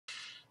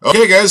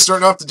Okay, guys,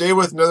 starting off the day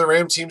with another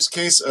Ram Teams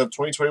case of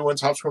 2021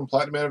 Topps Chrome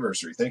Platinum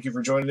Anniversary. Thank you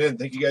for joining in.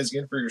 Thank you guys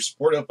again for your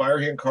support of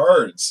Firehand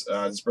Cards.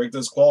 This break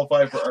does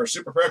qualify for our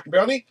Super Fractor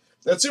Bounty.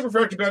 That Super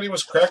Fractor Bounty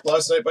was cracked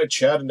last night by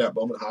Chad in that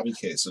Bowman Hobby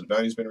case, so the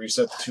bounty's been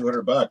reset to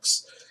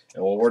 $200.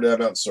 And we'll award that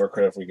out in store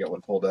credit if we get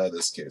one pulled out of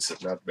this case.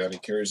 If not, the bounty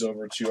carries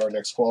over to our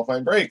next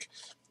qualifying break.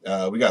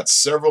 We got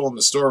several in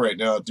the store right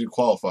now that do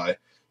qualify.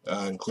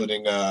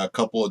 Including a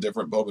couple of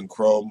different Bowman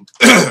Chrome,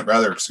 a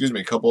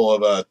couple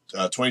of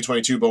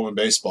 2022 Bowman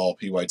Baseball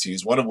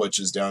PYTs, one of which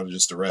is down to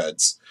just the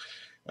Reds.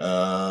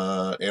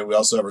 And we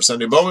also have our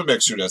Sunday Bowman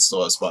Mixer that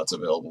still has spots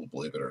available,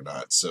 believe it or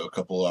not. So a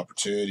couple of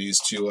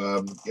opportunities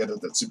to get at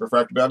that Super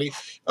Fractor Bounty.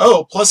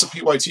 Oh, plus a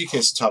PYT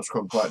case of Topps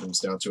Chrome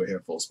Platinums down to a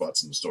handful of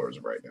spots in the stores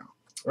right now.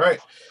 All right,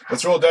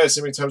 let's roll dice.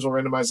 How many times we'll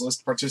randomize the list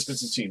of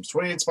participants and teams?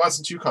 28 spots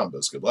and 2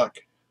 combos. Good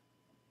luck.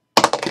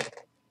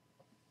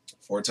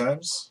 4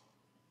 times.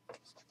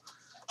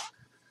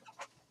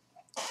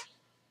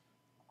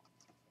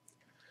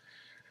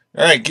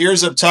 All right,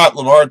 Gears up top,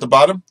 Lamar at the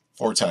bottom.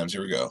 4 times.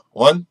 Here we go.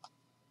 1,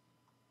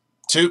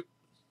 2,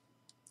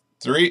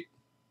 3,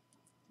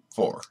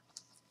 4.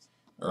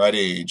 All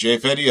righty, Jay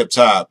Fetty up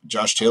top,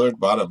 Josh Taylor at the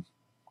bottom.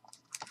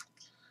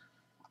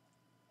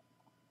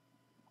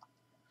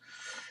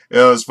 It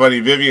was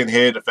funny. Vivian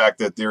hated the fact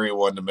that Theory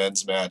won the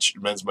men's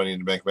Money in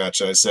the Bank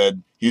match. I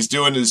said, he's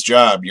doing his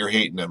job. You're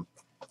hating him.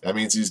 That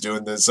means he's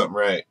doing something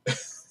right.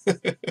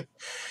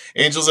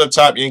 Angels up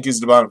top, Yankees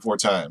at the bottom 4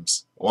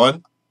 times.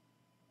 1,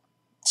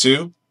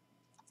 2,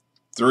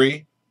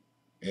 3,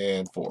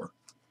 and 4.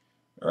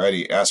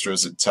 Alrighty,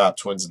 Astros at the top,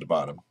 Twins at the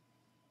bottom.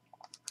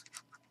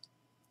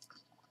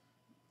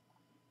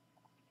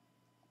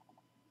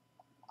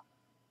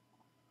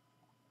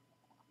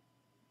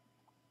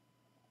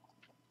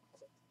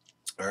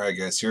 Alright,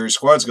 guys, here are your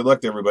squads. Good luck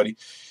to everybody.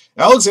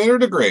 Alexander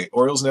the Great,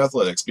 Orioles and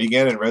Athletics. B.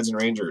 Gannon, Reds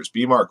and Rangers.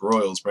 B. Mark,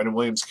 Royals. Brendan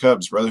Williams,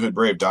 Cubs. Brotherhood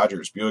Brave,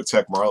 Dodgers. Buick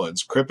Tech,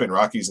 Marlins. Crippen,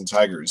 Rockies and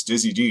Tigers.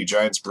 Dizzy D,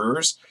 Giants,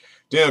 Brewers.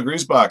 Daniel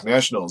Griesbach,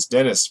 Nationals.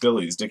 Dennis,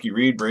 Phillies. Dickie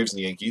Reed, Braves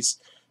and Yankees.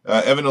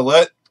 Evan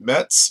Alette,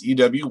 Mets.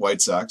 EW,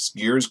 White Sox.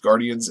 Gears,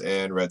 Guardians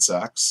and Red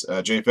Sox.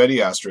 Jay Fetty,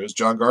 Astros.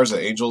 John Garza,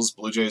 Angels,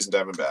 Blue Jays and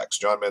Diamondbacks.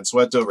 John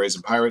Mansueto, Rays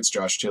and Pirates.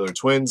 Josh Taylor,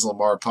 Twins.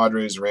 Lamar,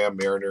 Padres, Ram,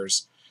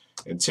 Mariners.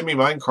 And Timmy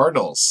Mine,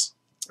 Cardinals.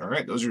 All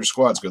right, those are your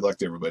squads. Good luck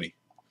to everybody.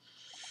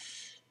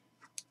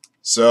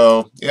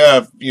 So,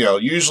 yeah,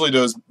 usually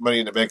those Money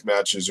in the Bank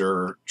matches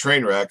are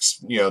train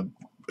wrecks,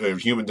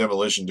 human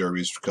demolition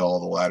derbies, we call all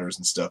the ladders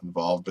and stuff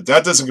involved. But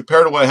that doesn't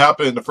compare to what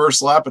happened in the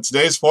first lap of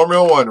today's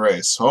Formula One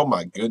race. Oh,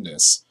 my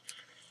goodness.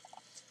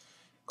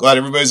 Glad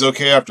everybody's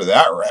okay after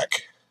that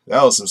wreck.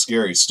 That was some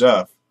scary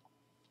stuff.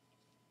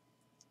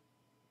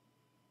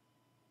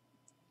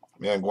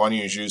 Man, Guan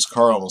Yu Zhu's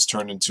car almost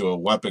turned into a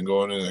weapon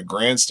going into the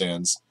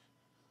grandstands.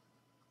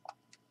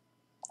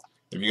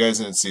 If you guys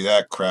didn't see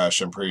that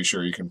crash, I'm pretty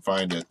sure you can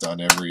find it on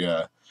every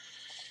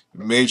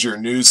major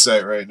news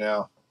site right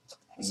now.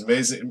 It's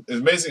amazing. It's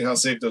amazing how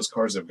safe those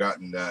cars have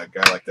gotten. A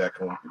guy like that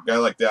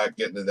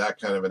getting into that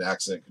kind of an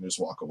accident can just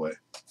walk away.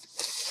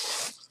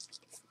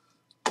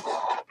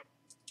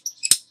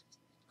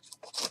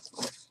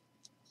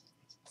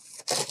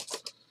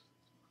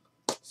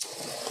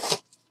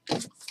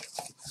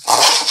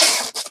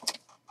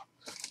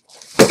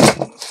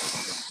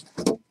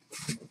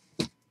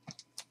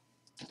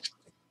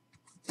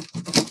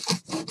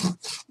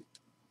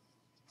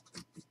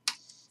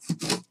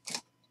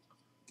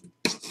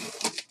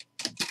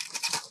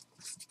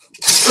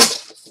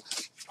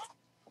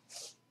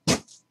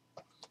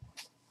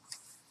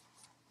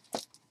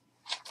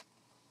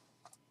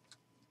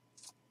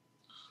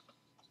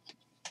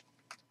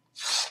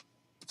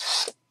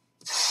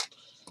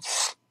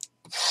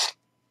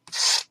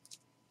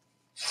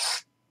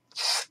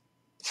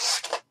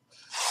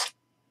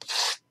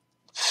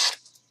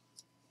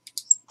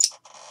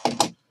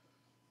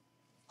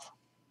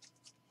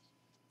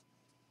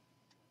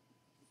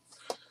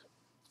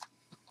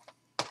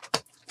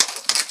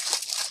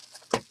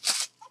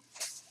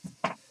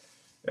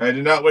 I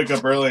did not wake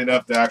up early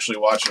enough to actually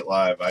watch it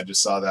live. I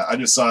just saw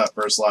that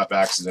first lap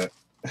accident.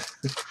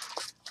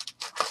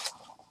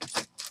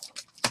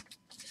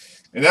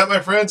 And that, my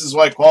friends, is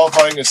why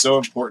qualifying is so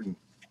important.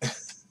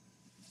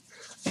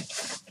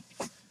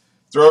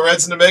 Throw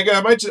Reds in the Mega?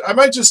 I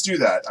might just do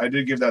that. I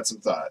did give that some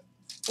thought.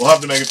 We'll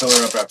have the Mega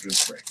filler up after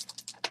this break.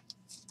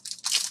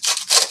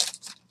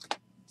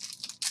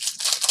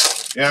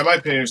 Yeah, in my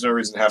opinion, there's no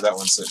reason to have that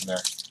one sitting there.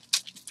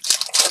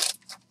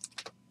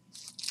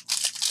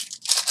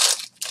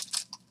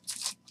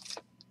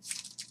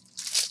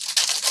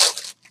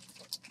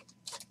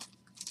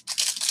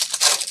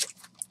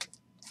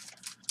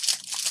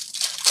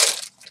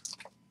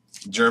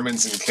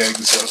 Germans and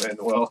kegs don't end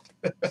well.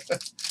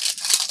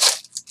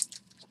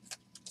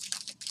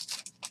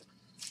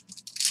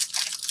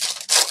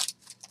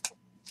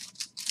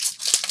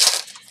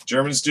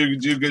 Germans do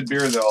good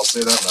beer, though, I'll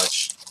say that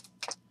much.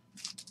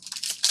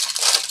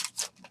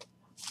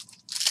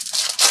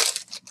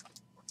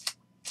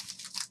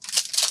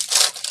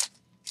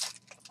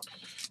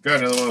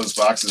 Got another one of those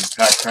boxes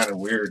packed kind of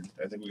weird.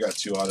 I think we got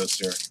 2 autos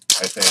here.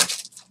 I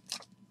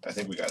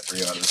think we got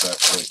 3 autos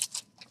actually.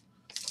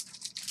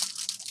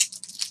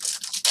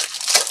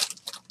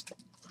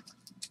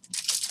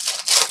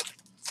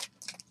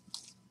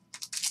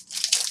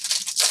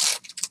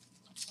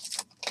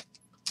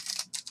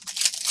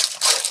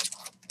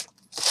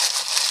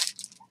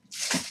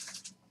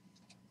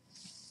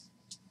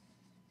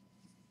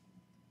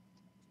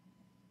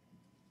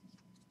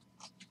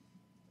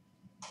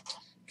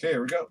 Okay,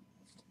 here we go.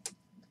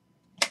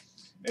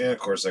 And of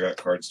course, I got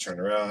cards turned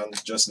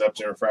around. Justin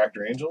Upton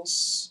Refractor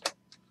Angels.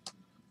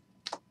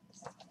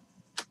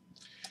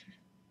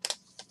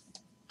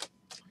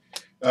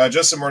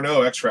 Justin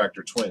Morneau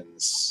X-Fractor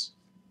Twins.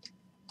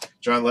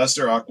 John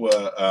Lester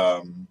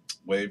Aqua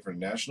Wave for the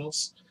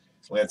Nationals.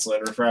 Lance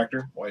Lynn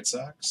Refractor White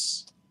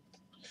Sox.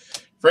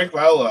 Frank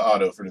Viola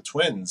Auto for the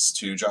Twins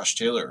to Josh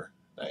Taylor.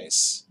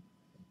 Nice.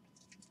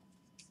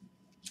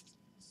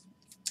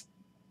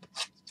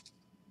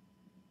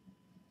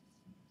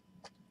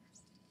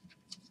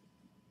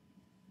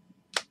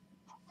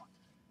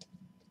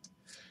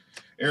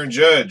 Aaron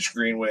Judge,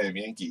 Green Wave,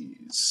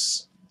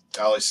 Yankees.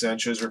 Ali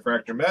Sanchez,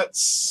 Refractor,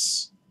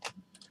 Mets.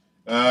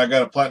 I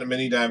got a Platinum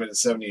Mini Diamond at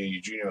 70,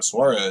 Eugenio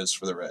Suarez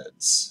for the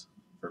Reds.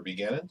 For B.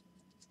 Gannon.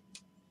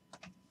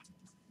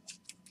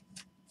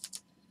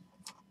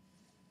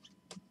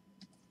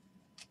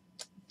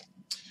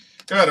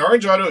 Got an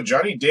Orange Auto,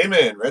 Johnny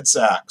Damon, Red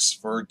Sox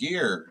for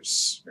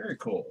Gears. Very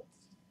cool.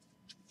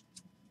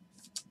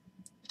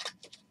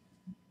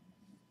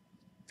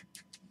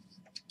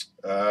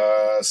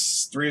 Uh,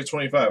 3 of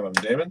 25 on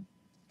Damon.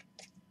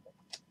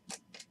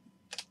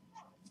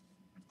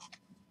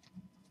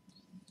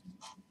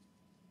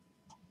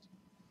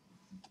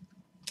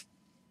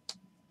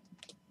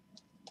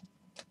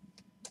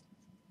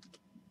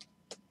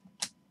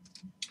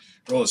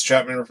 Roll is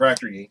Chapman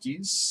Refractor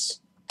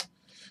Yankees.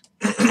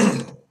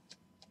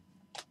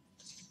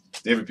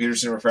 David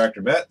Peterson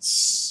Refractor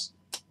Mets.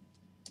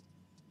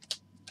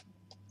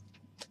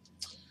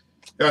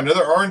 Got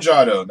another Orange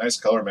Auto. Nice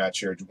color match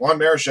here. Juan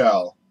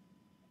Marichal.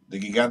 The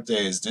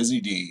Gigantes.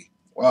 Dizzy D.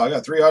 Wow, I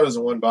got 3 autos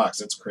in one box.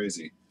 That's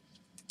crazy.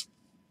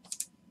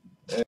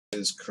 That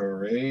is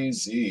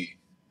crazy.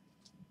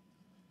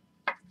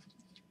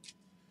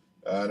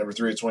 Number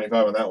 3 of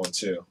 25 on that one,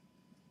 too.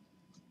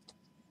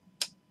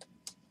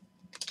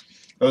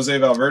 Jose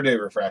Valverde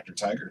Refractor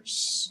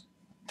Tigers.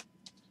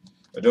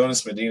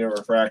 Adonis Medina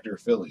Refractor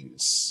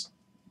Phillies.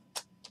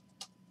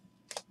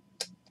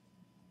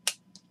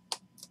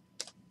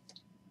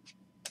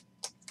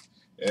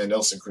 And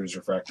Nelson Cruz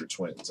Refractor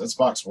Twins. That's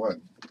box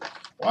 1.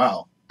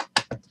 Wow.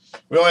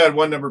 We only had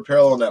 1 number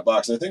parallel in that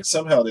box. I think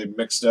somehow they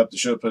mixed up. They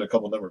should have put a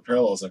couple number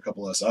parallels and a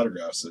couple less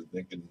autographs, I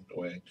think, in a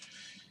way.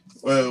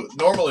 Well,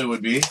 normally it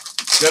would be.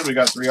 Instead, we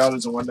got 3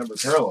 autos and 1 number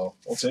parallel.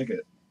 We'll take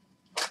it.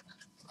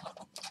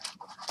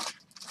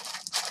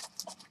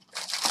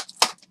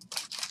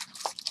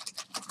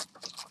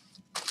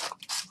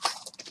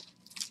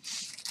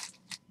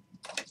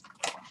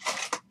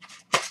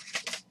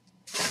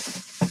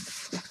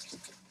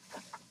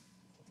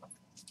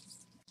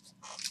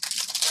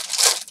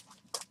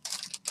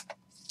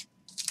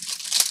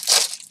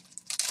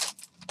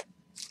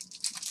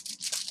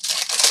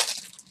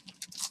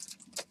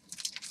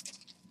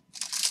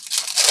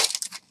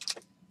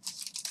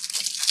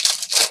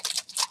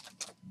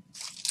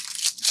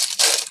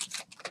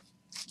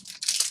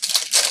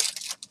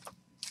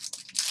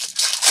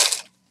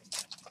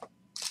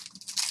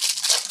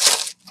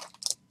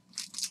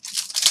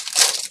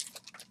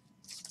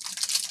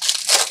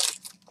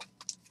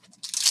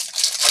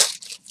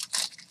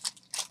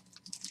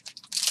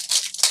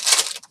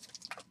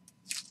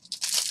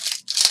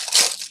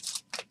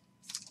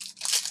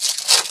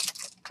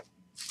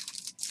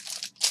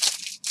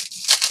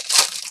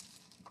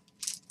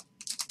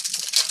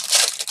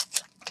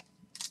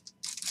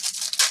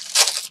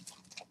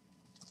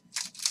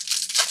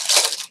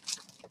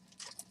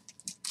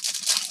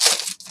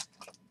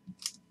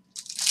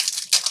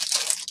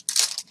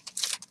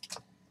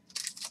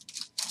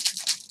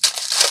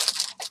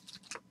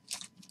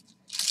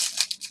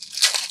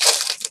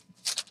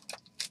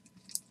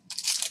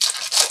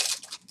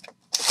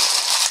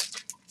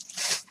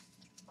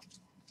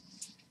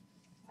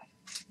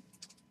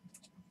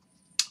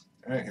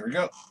 All right, here we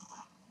go.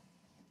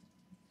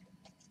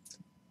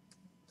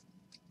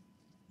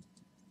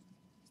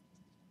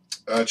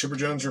 Chipper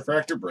Jones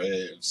Refractor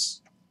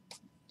Braves.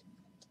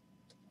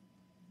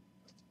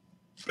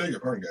 Beg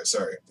your pardon, guys.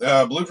 Sorry.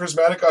 Blue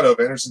Prismatic Auto of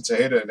Anderson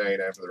Tejeda,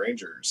 99 for the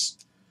Rangers.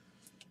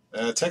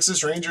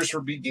 Texas Rangers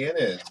for B.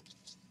 Gannon.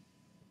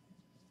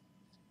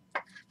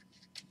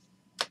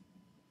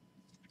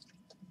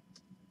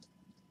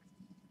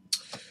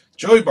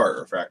 Joey Bart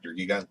Refractor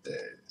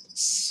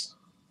Gigantes.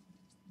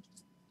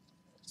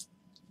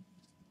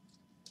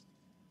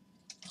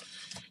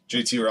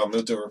 JT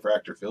Realmuto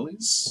Refractor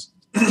Phillies.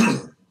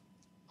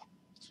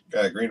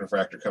 Got a green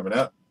refractor coming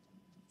up.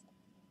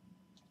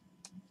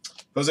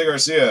 Jose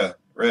Garcia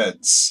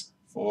Reds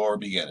for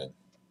B. Gannon.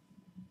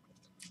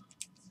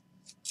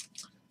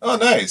 Oh,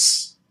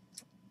 nice.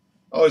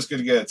 Always good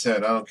to get a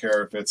 10. I don't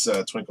care if it's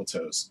Twinkle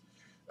Toes.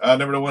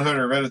 Number to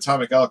 100, Red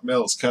Atomic, Alec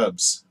Mills,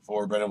 Cubs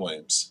for Brennan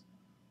Williams.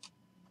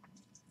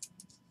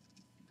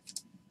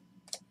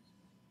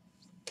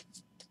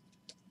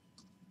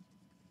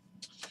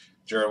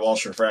 Jared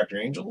Walsh, Refractor,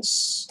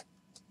 Angels.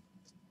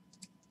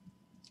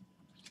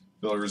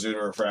 Bill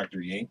Rizzuto,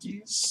 Refractor,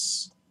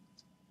 Yankees.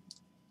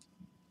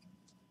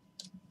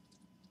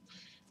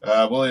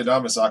 Willie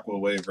Adames, Aqua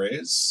Wave,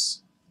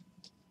 Rays.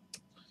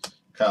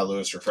 Kyle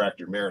Lewis,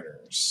 Refractor,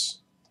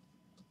 Mariners.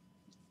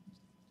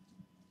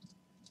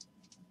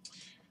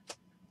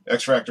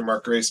 X-Fractor,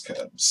 Mark Grace,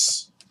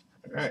 Cubs.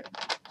 All right.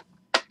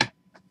 The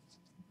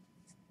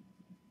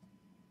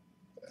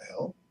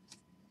hell?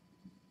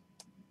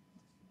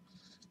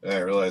 I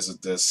realized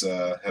that this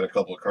had a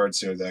couple of cards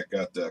here that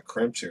got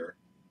crimped here.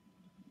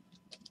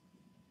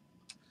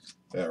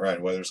 Yeah,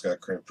 Ryan Weathers got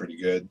crimped pretty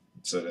good.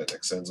 So that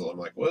Nick Senzel, I'm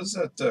like, what is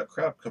that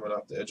crap coming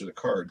off the edge of the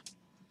card?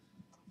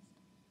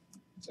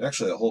 It's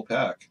actually a whole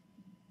pack.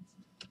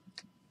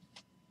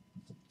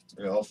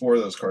 Yeah, all 4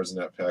 of those cards in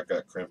that pack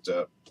got crimped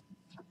up.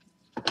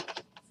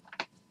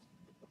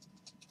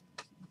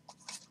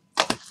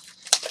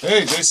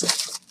 Hey, Jason.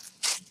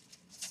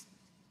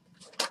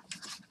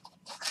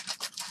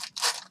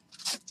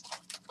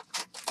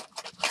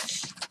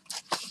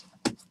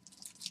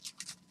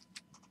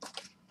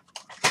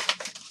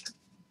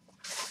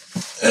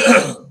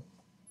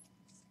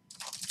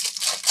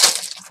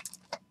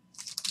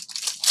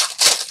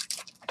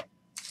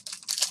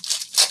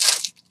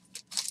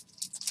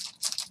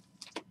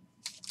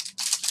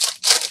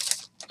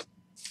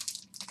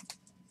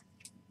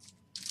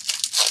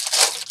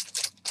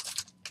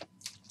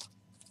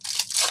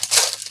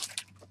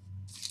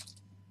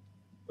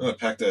 Oh, a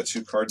pack that had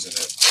 2 cards in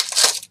it.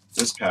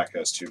 This pack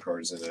has 2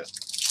 cards in it.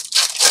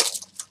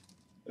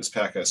 This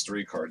pack has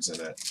 3 cards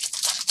in it.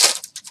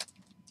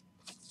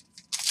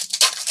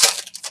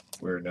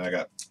 Weird, now I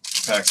got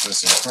packs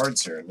missing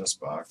cards here in this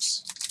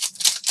box.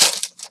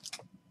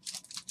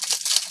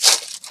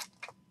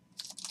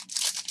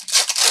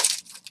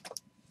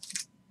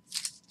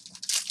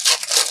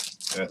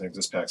 And I think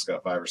this pack's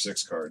got 5 or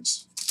 6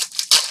 cards.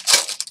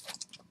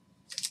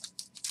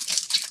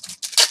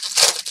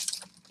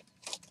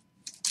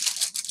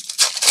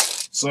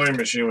 Sewing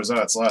machine was on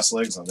its last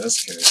legs on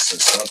this case or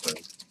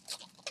something.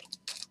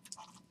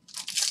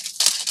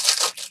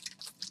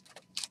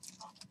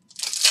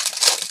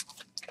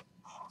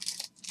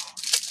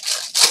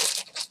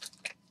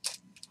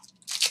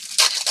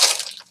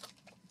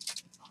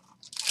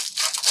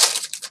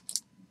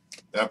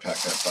 That pack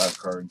had 5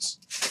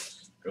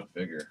 cards. Go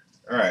figure.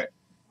 All right.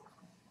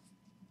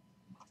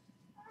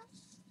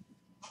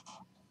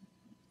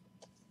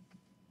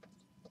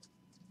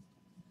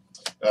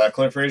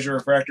 Clint Frazier,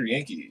 Refractor,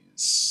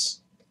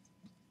 Yankees.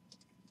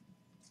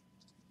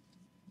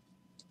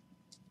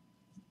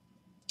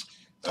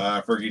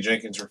 Fergie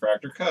Jenkins,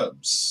 Refractor,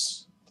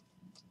 Cubs.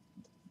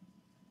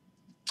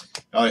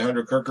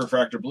 Alejandro Kirk,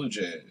 Refractor, Blue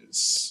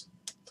Jays.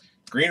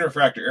 Green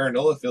Refractor, Aaron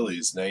Nola,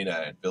 Phillies,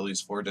 99.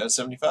 Phillies,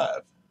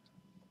 4/75.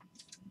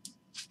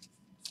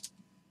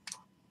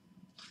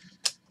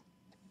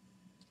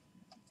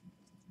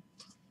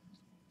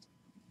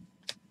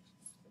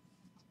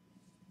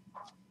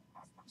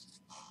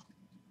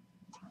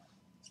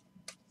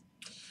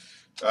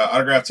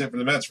 Autograph tip for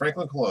the Mets,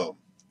 Franklin Colomb.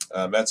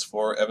 Mets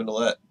for Evan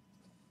Nollette.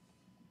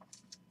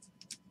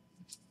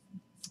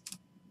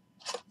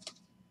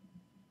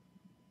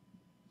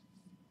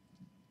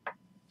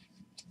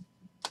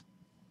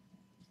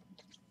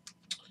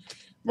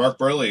 Mark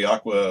Burley,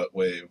 Aqua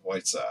Wave,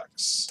 White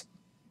Sox.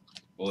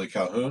 Willie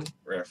Calhoun,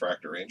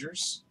 Refractor,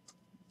 Rangers.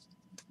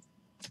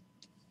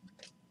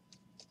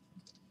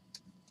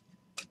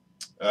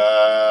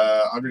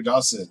 Andre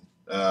Dawson,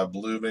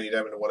 Blue Mini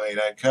Diamond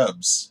 199,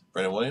 Cubs.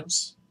 Brennan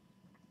Williams.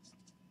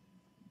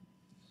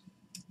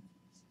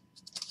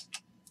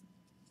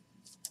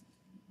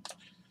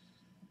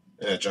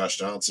 Yeah, Josh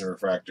Donaldson,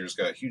 Refractor's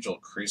got a huge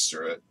old crease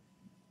through it.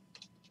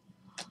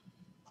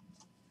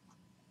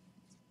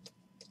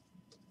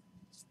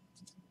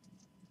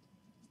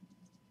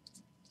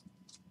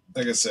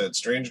 Like I said,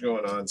 strange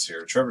going-ons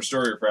here. Trevor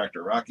Story,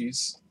 Refractor,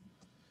 Rockies.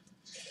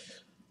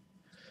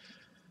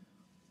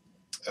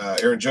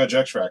 Aaron Judge,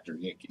 X-Fractor,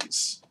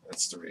 Yankees.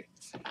 That's 3.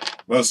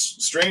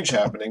 Most strange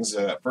happenings,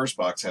 that first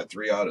box had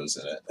 3 autos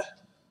in it.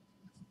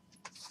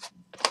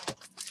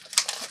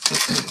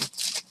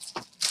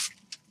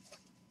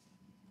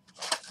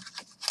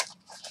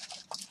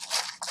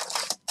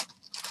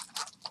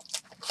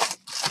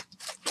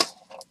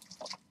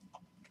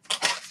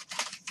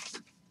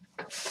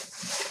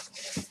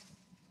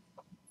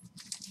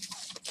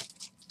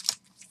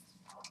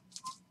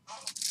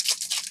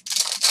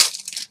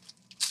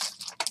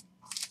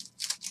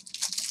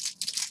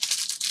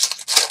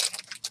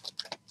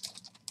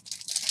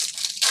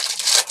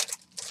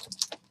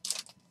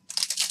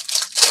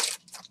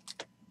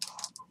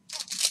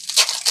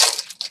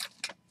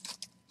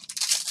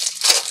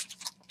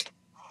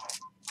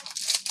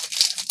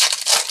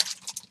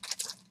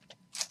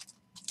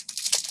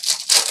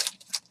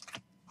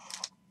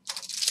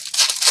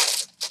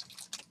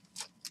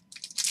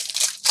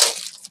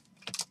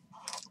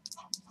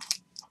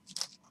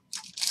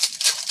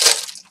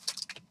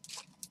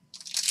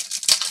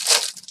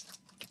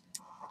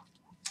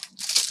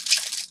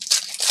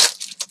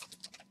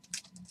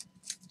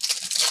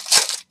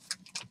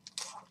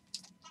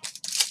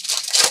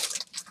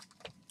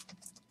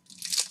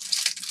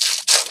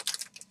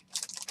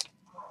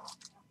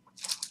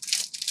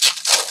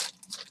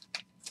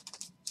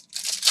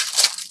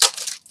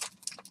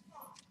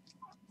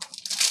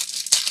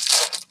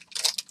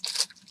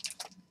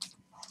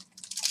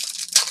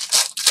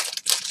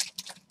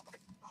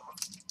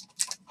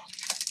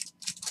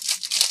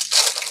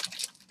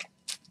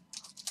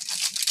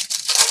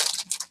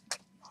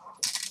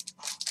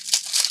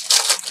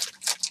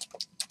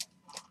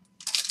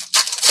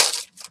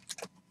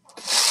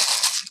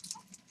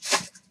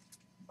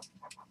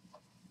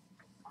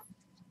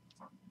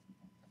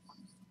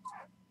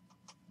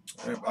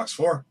 right, box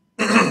 4.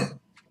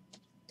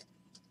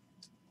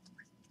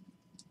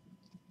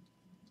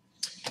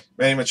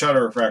 Manny Machado,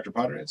 refractor,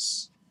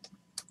 Padres.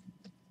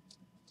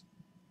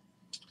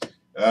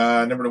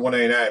 Number to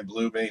 189,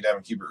 blue Manny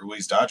Diamond Keeper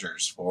Ruiz,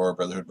 Dodgers for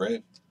Brotherhood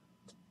Brave.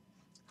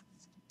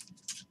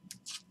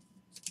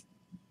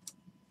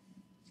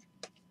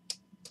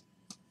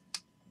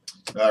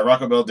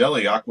 Rocco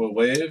Baldelli, Aqua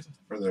Wave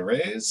for the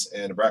Rays,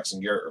 and Braxton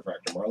Garrett,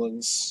 refractor,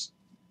 Marlins.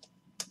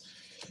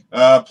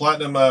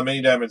 Platinum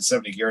Manny Diamond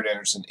 70, Garrett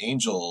Anderson,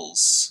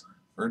 Angels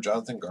for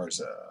Jonathan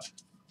Garza.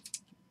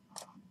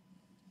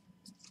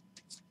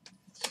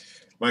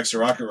 Mike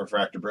Soroka,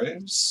 refractor,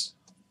 Braves.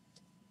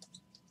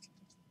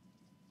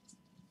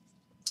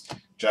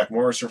 Jack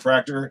Morris,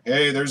 refractor.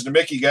 Hey, there's the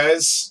Mickey,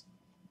 guys.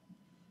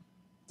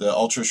 The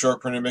ultra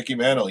short printed Mickey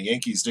Mantle,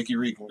 Yankees, Dickie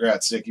Reed.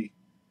 Congrats, Dickie.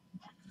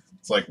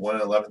 It's like 1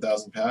 in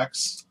 11,000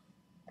 packs.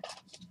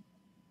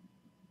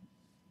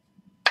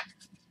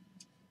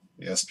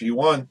 The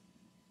SP1.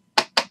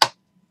 I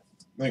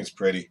think it's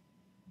pretty.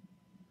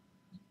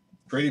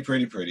 Pretty,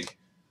 pretty, pretty.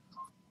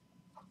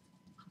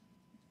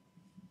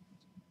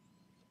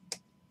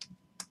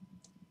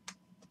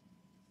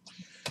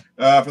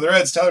 For the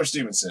Reds, Tyler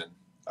Stevenson.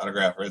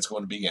 Autograph, Reds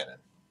going to be Gannon.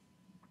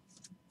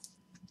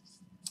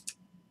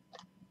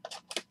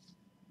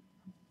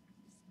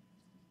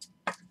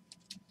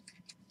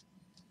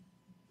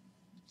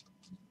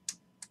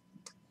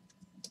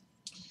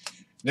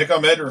 Nick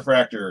Ahmed,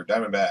 refractor,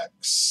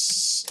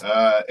 Diamondbacks.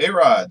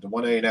 A-Rod,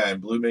 189,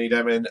 blue Mini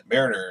Diamond,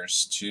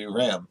 Mariners to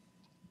Ram.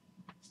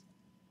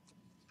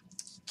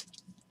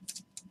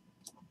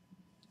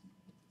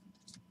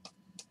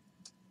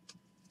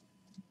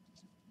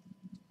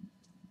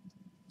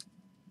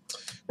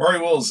 Maury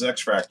Wills,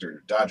 X-Fractor,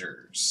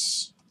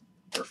 Dodgers.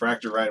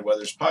 Refractor, Ryan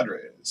Weathers,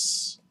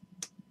 Padres.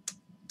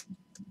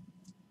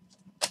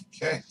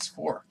 Okay, it's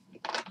 4.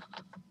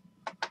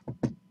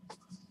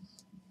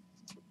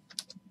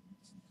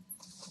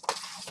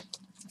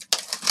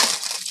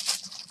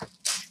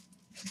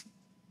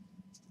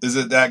 Is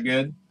it that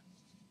good?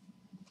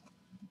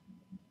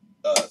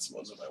 It's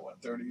most of my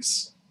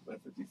 130s. My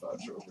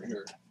 55s are over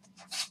here.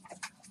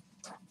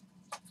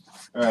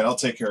 All right, I'll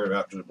take care of it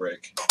after the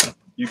break.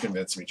 You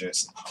convince me,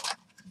 Jason.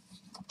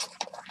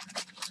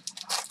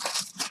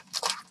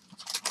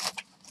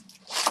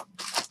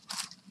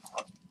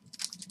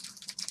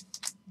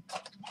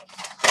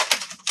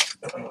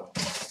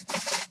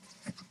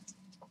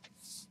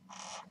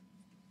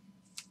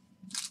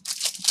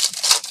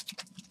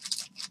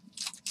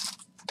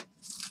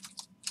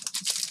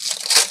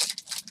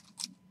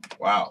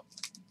 Wow.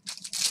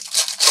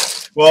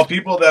 Well,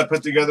 people that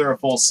put together a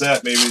full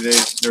set, maybe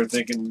they're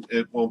thinking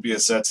it won't be a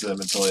set to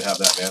them until they have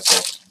that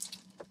mantle.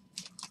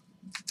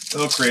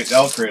 That'll create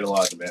a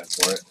lot of demand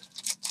for it.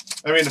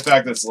 I mean, the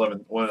fact that it's 1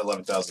 in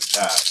 11,000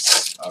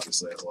 packs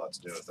obviously has a lot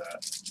to do with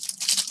that.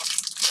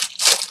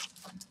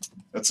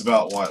 That's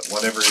about what,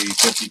 1 every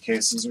 50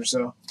 cases or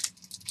so.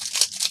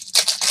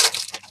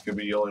 Could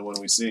be the only one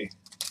we see.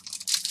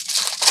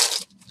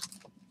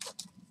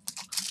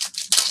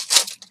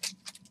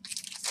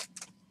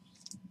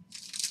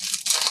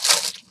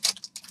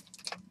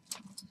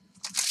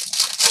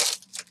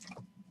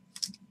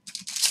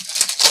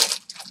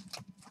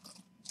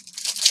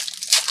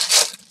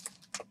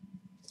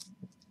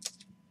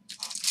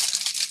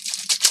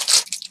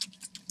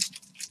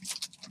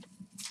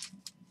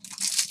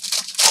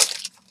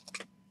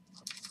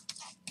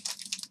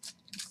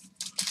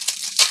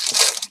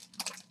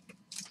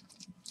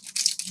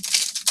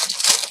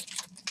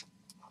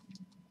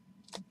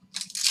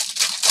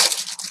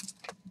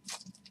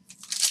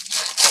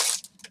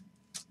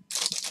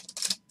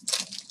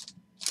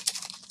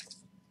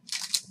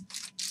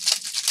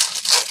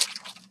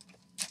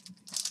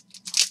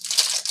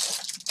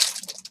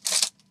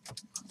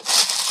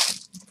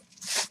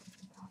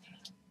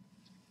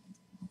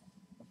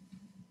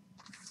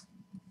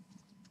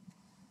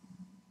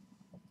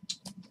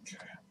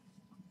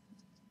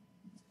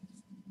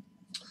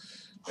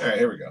 All right,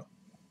 here we go.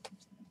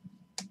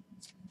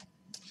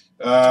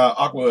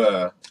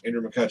 Aqua,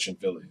 Andrew McCutchen,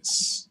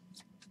 Phillies.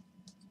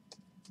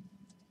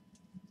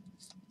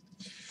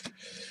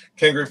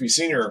 Ken Griffey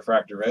Sr.,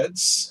 refractor,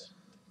 Reds.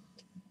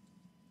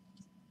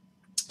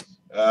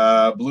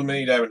 Blue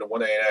Mini Diamond to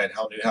 189,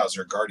 Hal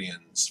Newhouser,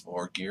 Guardians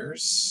for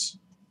Gears.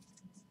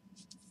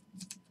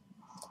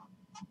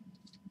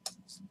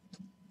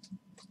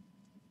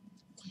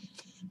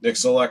 Nick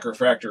Solak,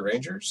 refractor,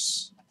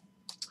 Rangers.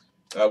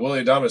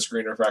 Willie Adames,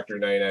 green refractor,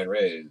 99,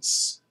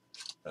 Rays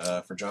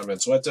for John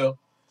Mansueto.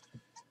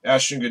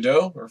 Ashton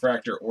Godot,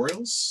 refractor,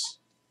 Orioles.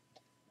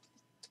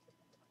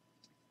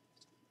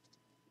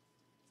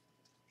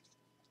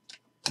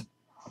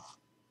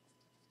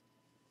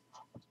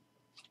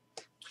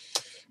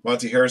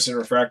 Monty Harrison,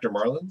 refractor,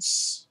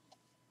 Marlins.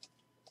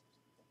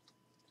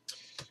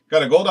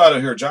 Got a gold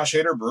auto here. Josh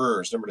Hader,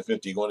 Brewers, number to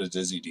 50, going to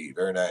Dizzy D.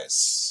 Very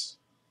nice.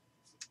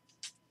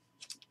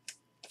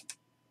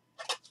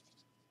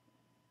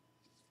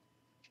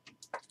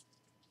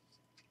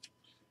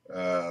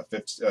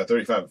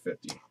 35 of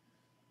 50.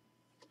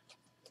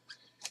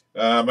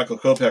 Michael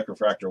Kopech,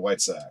 refractor,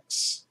 White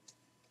Sox.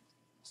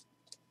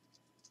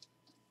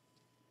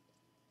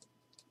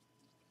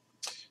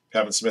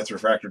 Kevin Smith,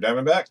 refractor,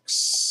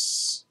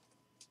 Diamondbacks.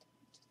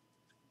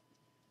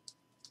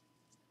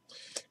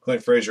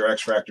 Clint Frazier,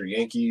 X-Fractor,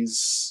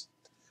 Yankees.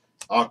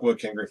 Aqua,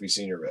 Ken Griffey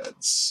Sr.,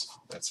 Reds.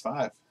 That's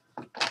 5.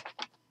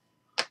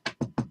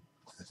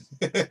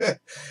 Oh,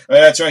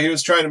 that's right. He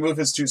was trying to move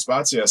his 2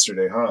 spots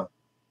yesterday, huh?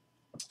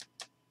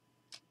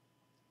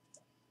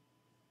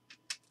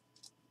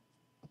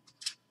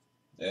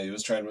 Yeah, he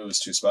was trying to move his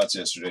 2 spots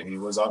yesterday. He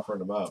was offering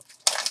them up.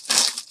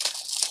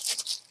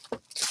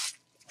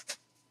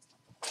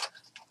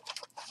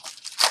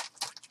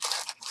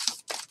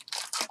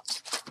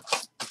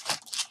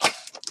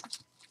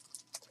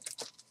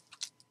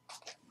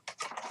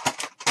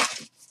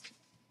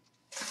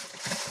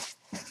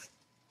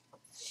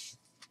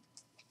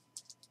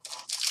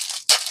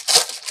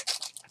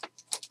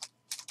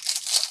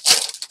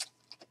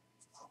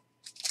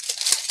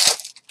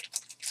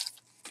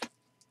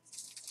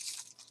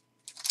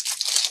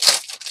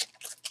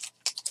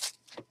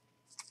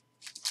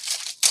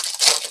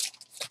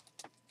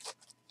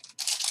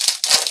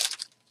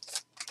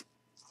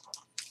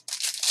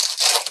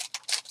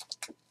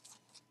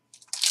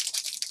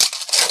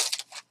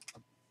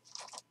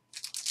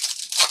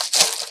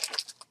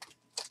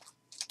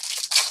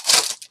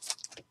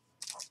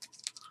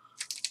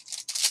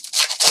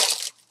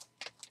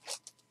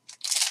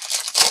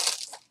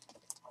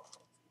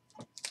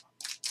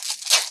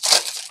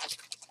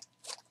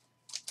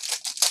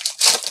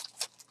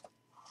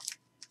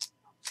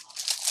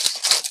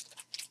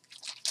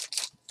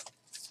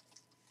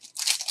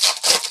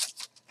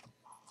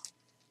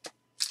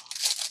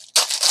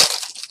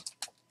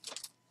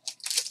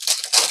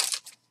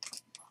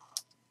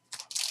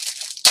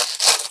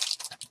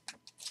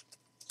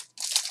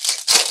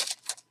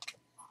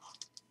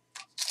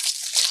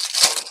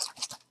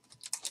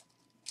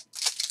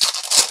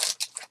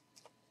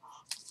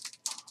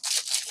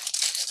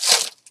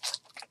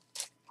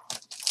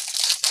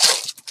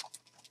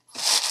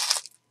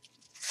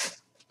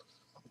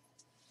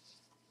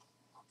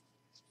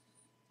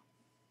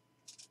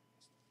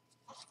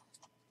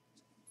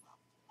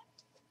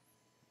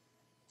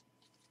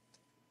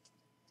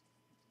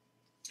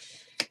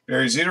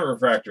 Barry Zito,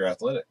 refractor,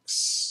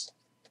 Athletics.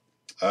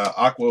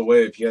 Aqua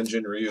Wave,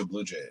 Hyunjin Ryu,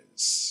 Blue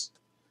Jays.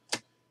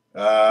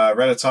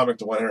 Red Atomic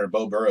to 100,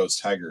 Bo Burrows,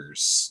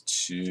 Tigers.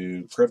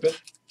 To Crippen.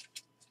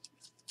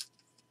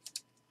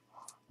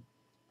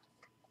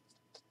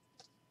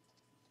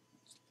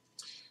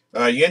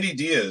 Yandy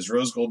Diaz,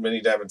 Rose Gold Mini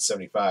Diamond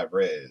 75,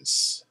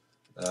 Rays.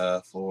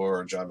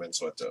 For John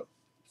Mansueto.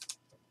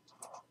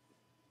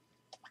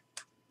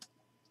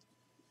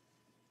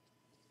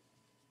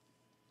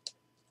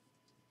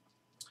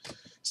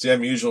 Stan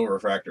Musial,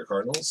 refractor,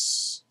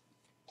 Cardinals.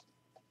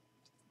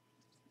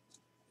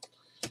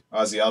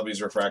 Ozzy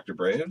Albies, refractor,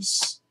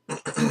 Braves.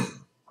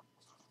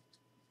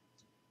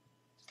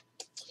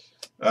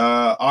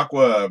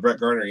 Aqua, Brett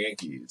Garner,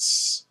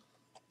 Yankees.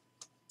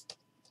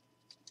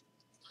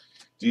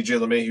 DJ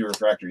LeMahieu,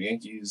 refractor,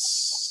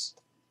 Yankees.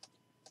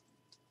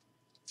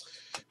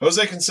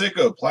 Jose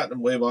Canseco,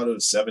 Platinum Wave Auto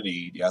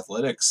 70, The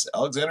Athletics.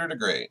 Alexander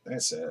DeGreat.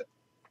 Nice hit.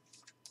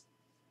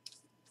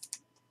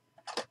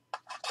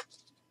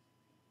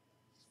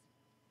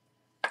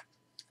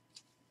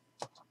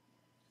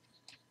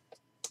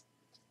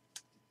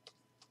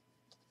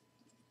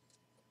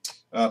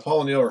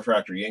 Paul O'Neill,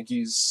 refractor,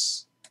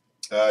 Yankees.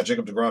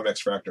 Jacob deGrom,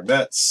 X-Fractor,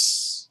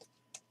 Mets.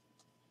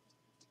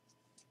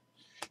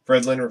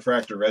 Fred Lynn,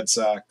 refractor, Red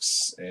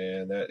Sox.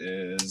 And that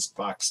is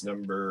box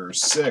number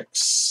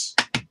 6.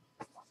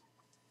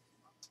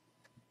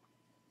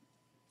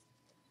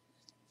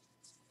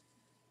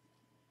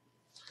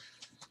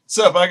 What's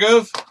up,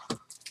 iGov?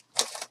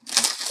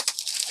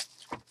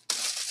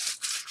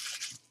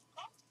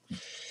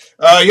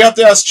 You have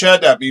to ask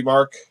Chad that,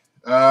 B-Mark.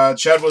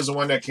 Chad was the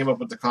one that came up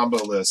with the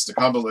combo list. The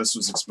combo list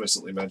was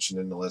explicitly mentioned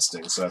in the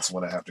listing, so that's the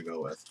one I have to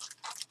go with.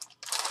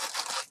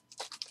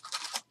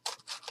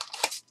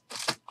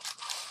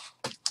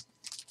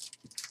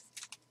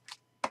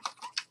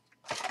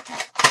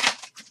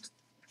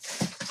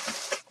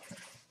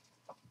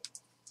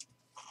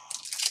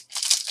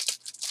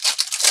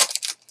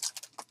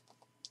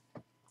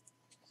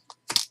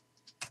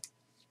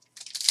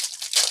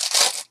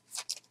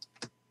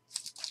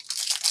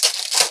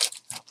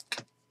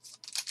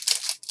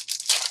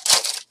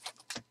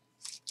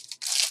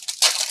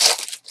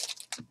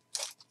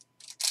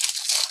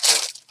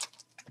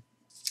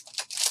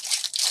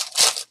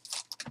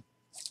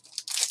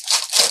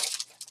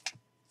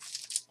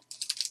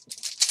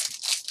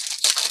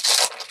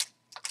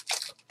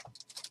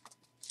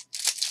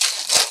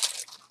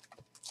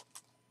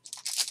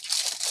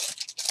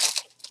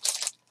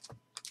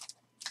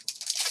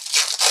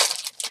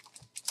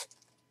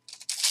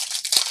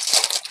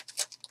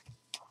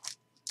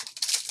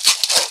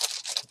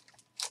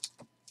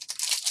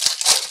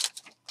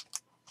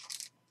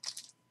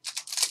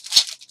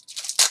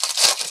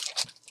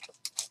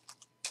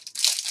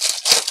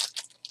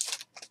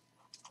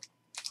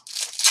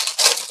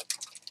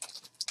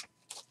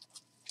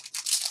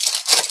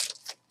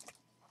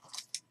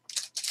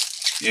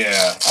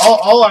 Yeah,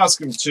 I'll ask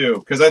him too,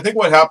 because I think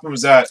what happened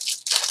was that,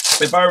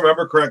 if I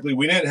remember correctly,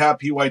 we didn't have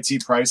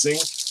PYT pricing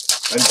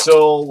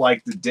until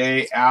like the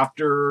day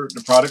after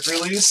the product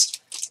release.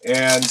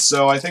 And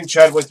so I think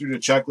Chad went through the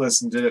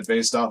checklist and did it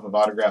based off of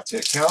autographed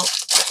hit count.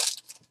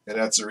 And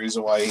that's the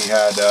reason why he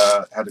had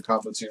the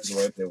combo teams the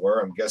way they were.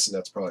 I'm guessing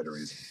that's probably the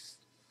reason.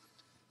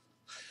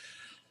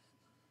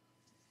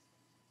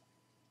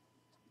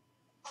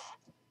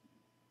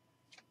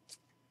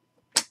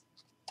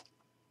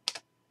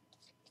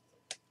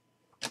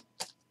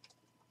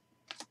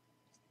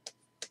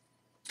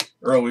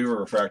 Earl Weaver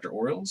Refractor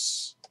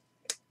Orioles.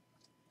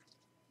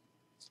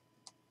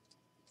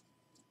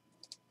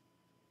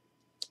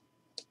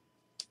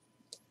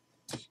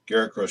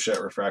 Garrett Crochet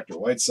Refractor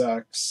White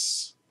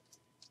Sox.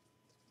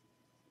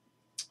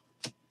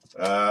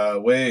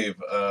 Wave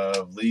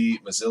of Lee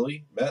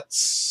Mazzilli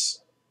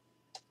Mets.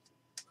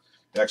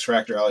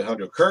 X-Fractor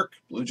Alejandro Kirk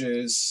Blue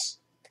Jays.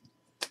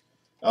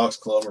 Alex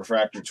Colon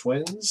Refractor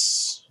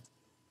Twins.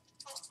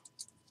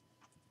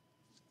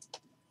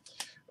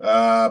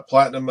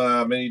 Platinum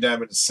Mini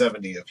Diamond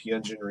 70 of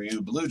Hyunjin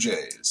Ryu Blue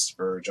Jays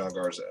for John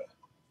Garza.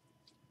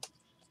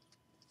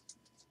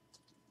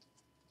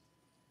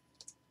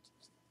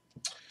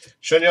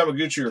 Shun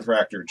Yamaguchi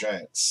Refractor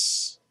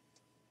Giants.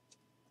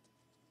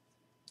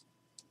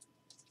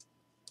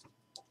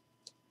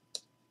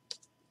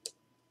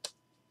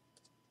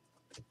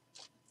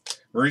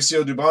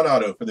 Mauricio Dubon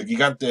Auto for the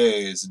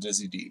Gigantes,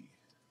 Dizzy D.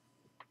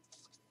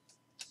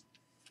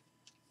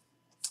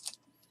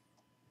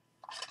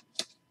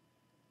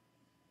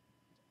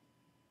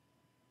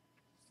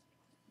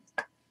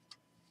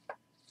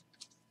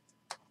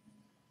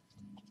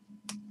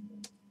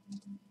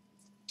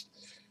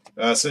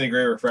 Sonny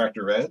Gray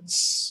Refractor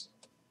Reds.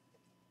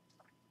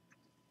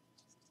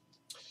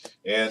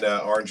 And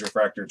Orange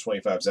Refractor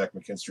 25 Zach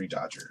McKinstry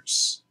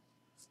Dodgers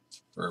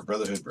for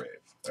Brotherhood Brave.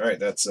 All right,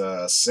 that's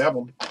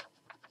 7.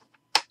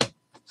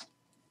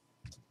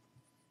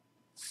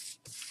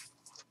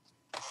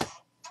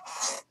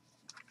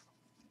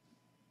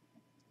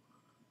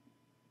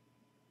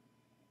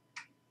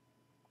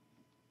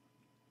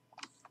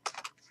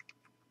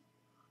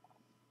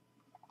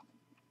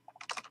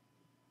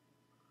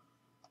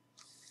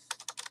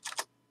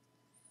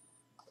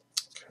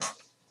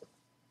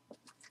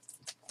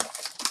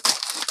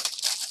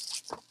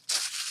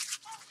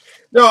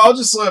 No, I'll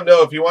just let him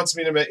know if he wants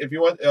me to make. If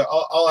you want,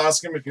 I'll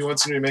ask him if he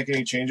wants me to make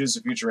any changes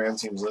to future Ram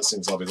Teams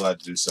listings. I'll be glad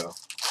to do so.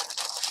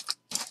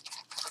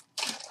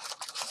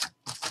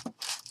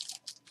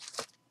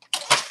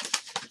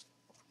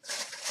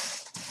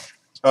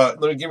 Let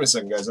me give me a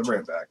second, guys. I'm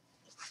right back.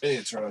 I need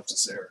to turn off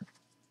this air.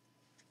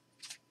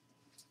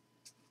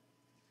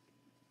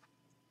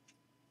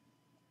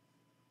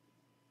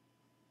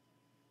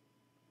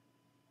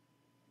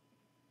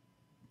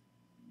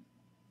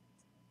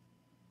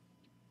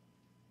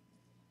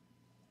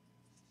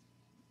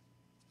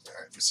 All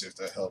right, let's see if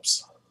that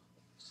helps.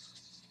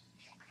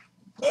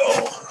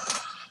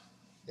 Oh,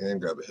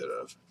 and grab a hit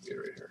of it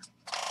right here.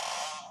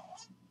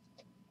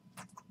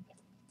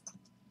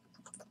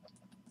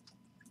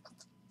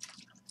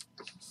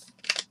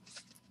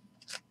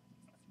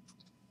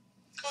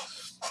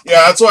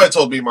 Yeah, that's what I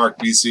told B Mark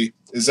BC.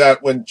 Is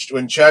that when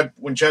Chad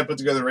put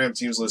together Ram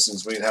Teams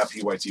listings, we didn't have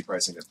PYT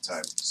pricing at the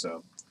time.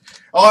 So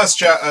I'll ask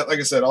Chad. Like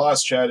I said, I'll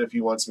ask Chad if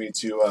he wants me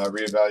to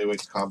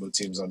reevaluate the combo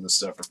teams on this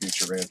stuff for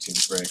future Ram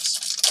Teams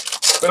breaks.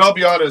 But I'll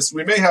be honest,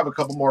 we may have a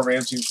couple more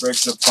Ram Teams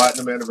breaks of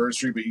Platinum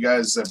Anniversary, but you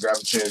guys have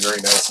gravitated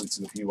very nicely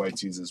to the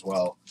PYTs as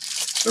well.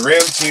 The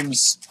Ram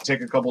Teams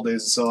take a couple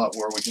days to sell out,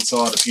 where we can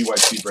sell out a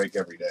PYT break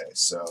every day.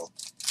 So.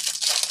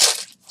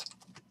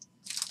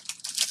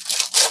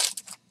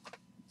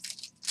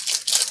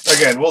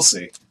 Again, we'll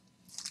see.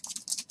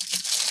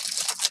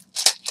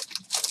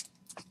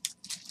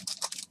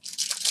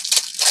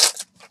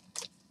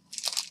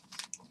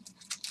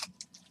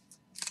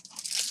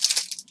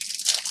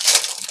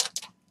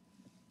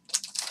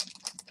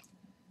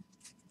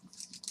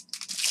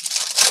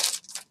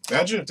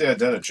 Imagine if they had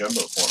done a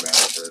jumbo format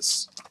of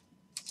this.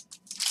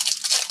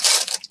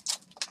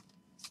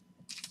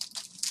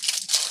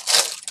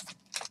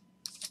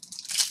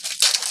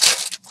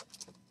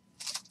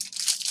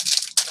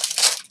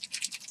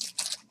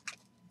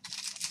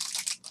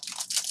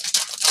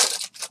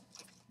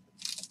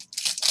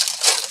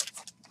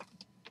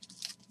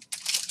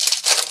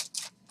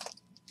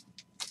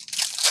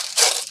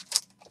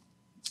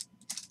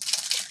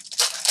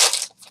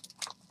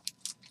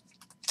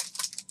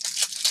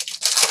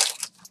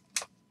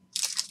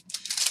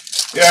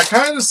 Yeah,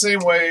 kind of the same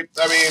way.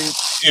 I mean,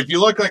 if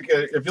you look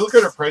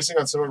at our pricing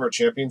on some of our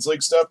Champions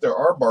League stuff, there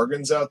are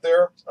bargains out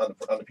there on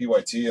the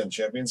PYT and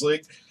Champions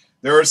League.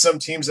 There are some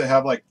teams that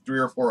have like 3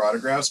 or 4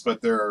 autographs,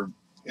 but they're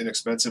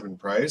inexpensive in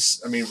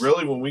price. I mean,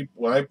 really,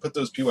 when I put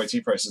those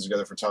PYT prices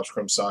together for Topps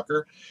Chrome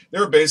Soccer, they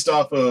were based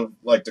off of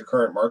like the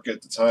current market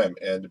at the time.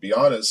 And to be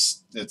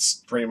honest,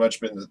 it's pretty much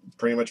been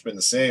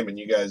the same. And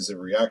you guys have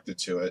reacted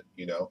to it.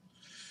 You know,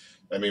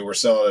 I mean, we're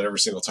selling at every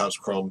single Topps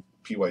Chrome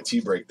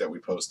PYT break that we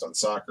post on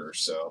Soccer.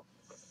 So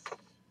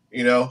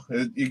You know,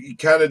 you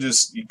kind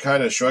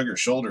of shrug your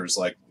shoulders,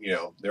 like, you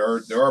know,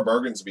 there are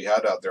bargains to be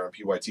had out there on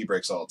PYT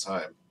breaks all the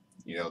time.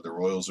 You know, the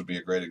Royals would be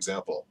a great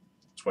example.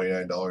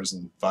 $29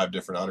 and 5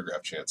 different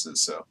autograph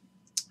chances. So,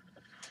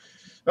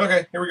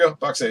 okay, here we go,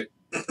 box 8.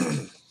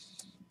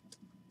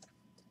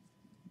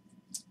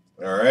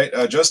 All right,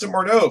 Justin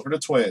Morneau for the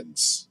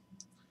Twins.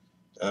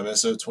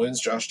 Minnesota Twins,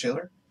 Josh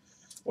Taylor.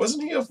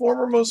 Wasn't he a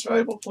former most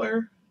valuable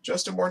player,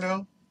 Justin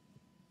Morneau?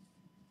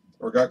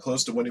 Or got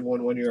close to winning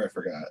one year? I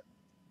forgot.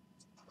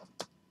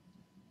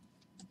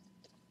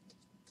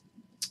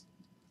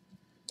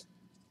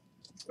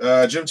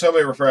 Jim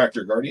Thome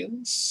refractor,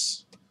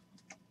 Guardians.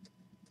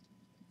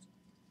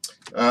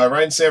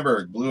 Ryan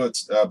Sandberg, blue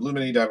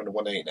mini diamond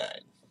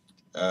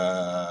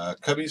 189.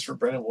 Cubbies for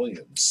Brennan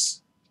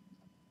Williams.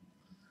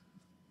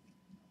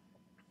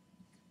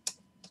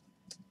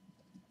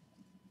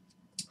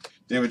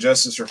 David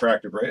Justice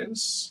refractor,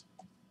 Braves.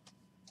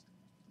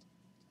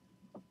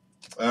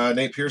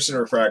 Nate Pearson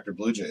refractor,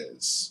 Blue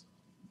Jays.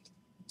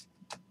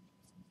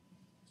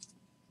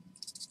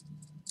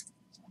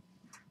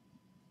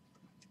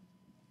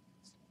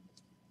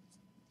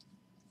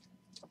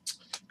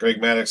 Greg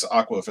Maddux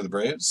Aqua for the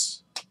Braves.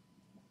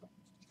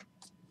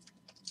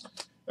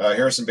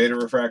 Harrison Bader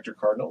refractor,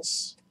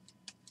 Cardinals.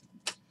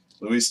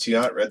 Luis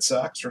Tiant Red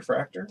Sox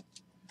refractor.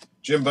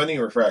 Jim Bunny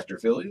refractor,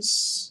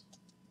 Phillies.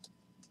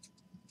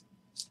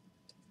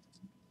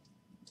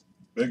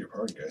 Beg your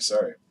pardon, guys.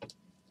 Sorry.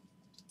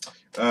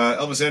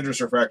 Elvis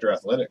Andrus refractor,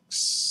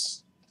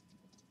 Athletics.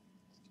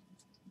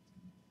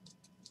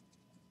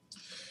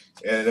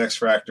 And an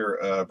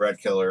X-Fractor, Brad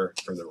Keller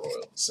for the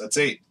Royals. That's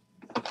 8.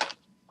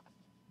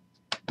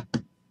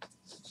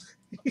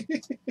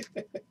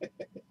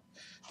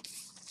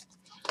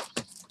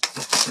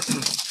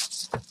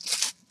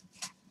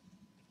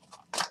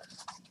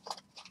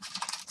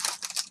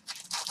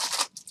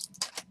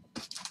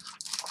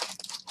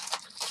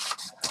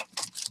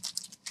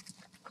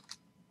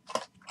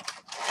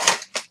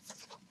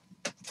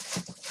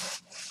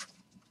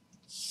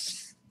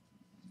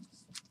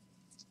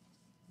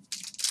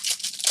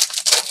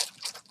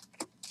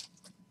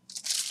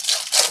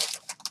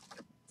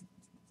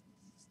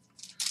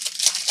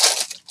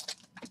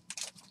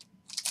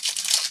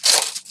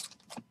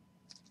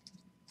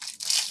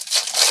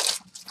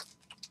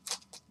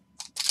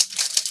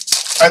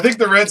 I think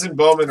the Reds and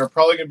Bowman are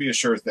probably going to be a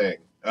sure thing.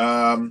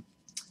 I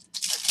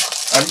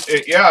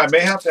may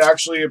have to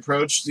actually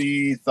approach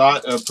the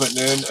thought of putting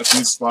in a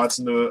few spots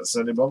in the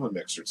Sunday Bowman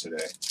mixer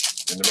today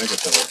in the Mega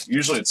Filler.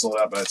 Usually it's sold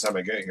out by the time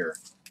I get here,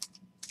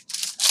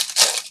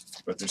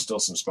 but there's still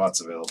some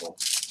spots available.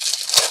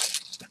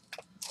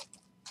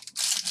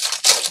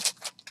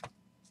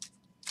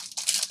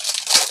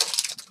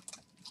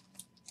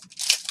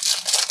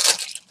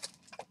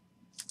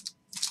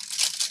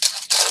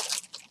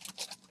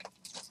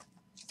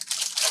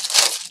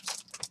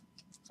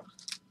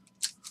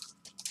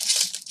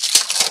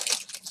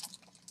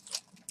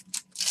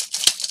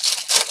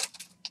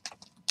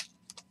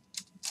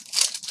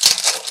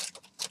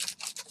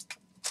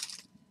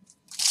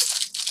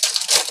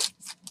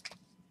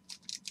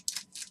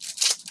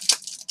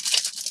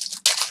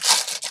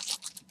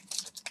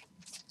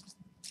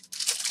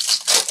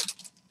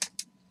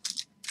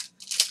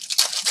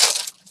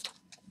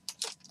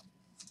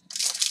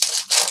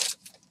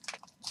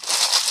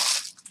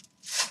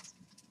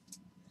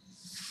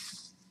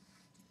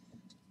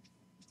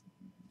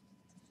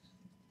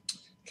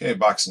 Okay,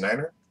 box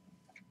 9er.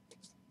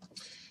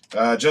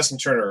 Justin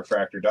Turner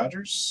refractor,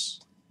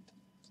 Dodgers.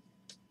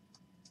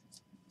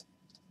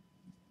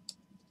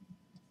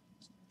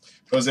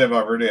 Jose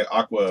Valverde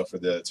Aqua for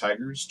the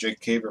Tigers. Jake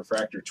Cave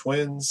refractor,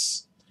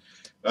 Twins.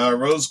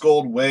 Rose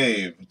Gold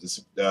Wave,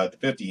 the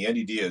 50,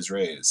 Andy Diaz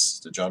Rays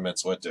to John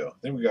Mansueto. I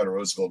think we got a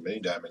Rose Gold mini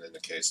diamond in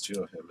the case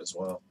too of him as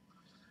well.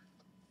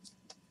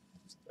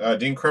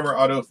 Dean Kremer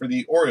auto for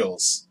the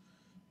Orioles.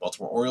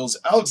 Baltimore Orioles,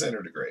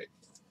 Alexander the Great.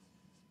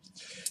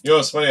 You know,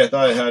 it's funny. I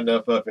thought I had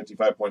enough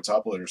 55-point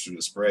top loaders through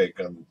this break.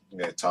 I'm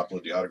going to top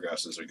load the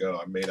autographs as we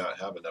go. I may not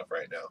have enough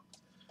right now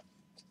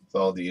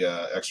with all the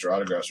extra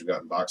autographs we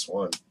got in box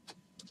 1.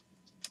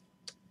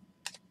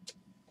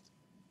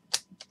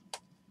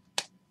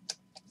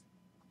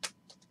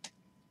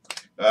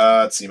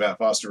 Let's see, Matt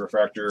Foster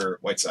refractor,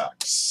 White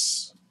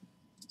Sox.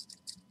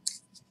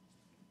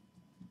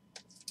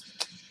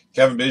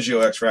 Kevin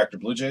Biggio X-Fractor,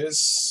 Blue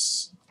Jays.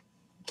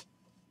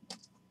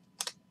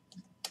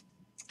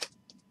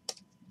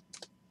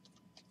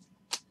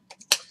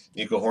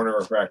 Nico Horner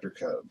refractor,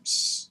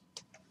 Cubs.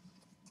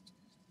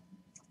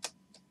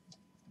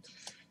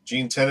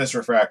 Gene Tennis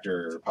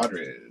refractor,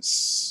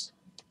 Padres.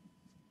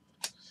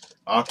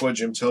 Aqua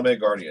Jim Thome,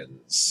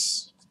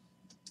 Guardians.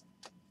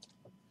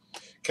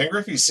 Ken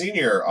Griffey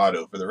Sr.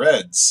 auto for the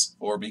Reds,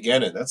 or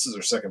Buchanan. That's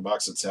their second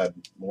box that's had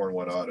more than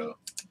one auto.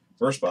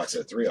 First box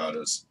had 3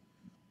 autos.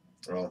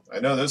 Well, I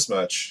know this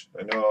much.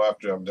 I know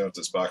after I'm done with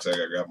this box, I got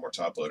to grab more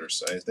top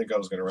loaders. I didn't think I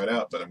was going to run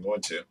out, but I'm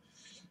going to.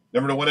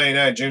 Number to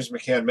 199, James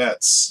McCann,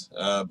 Mets.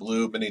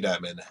 Blue mini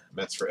diamond.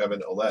 Mets for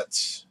Evan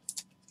Ouellette.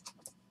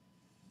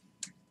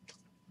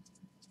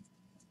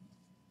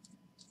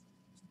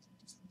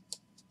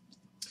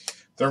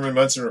 Thurman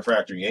Munson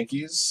refractor,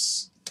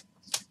 Yankees.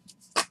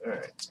 All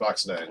right, it's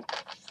box 9.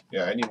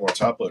 Yeah, I need more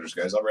top loaders,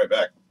 guys. I'll be right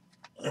back.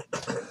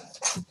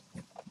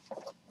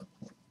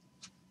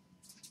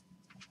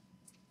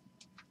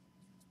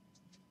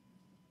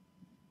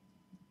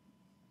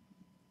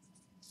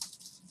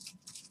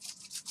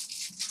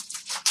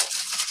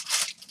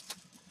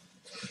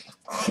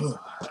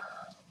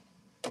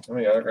 How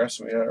many autographs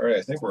do we have? All right,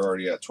 I think we're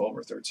already at 12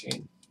 or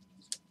 13.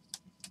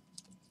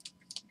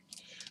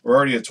 We're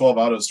already at 12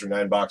 autos through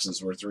 9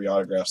 boxes. We're 3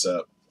 autographs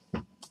up.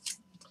 All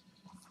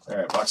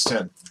right, box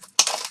 10.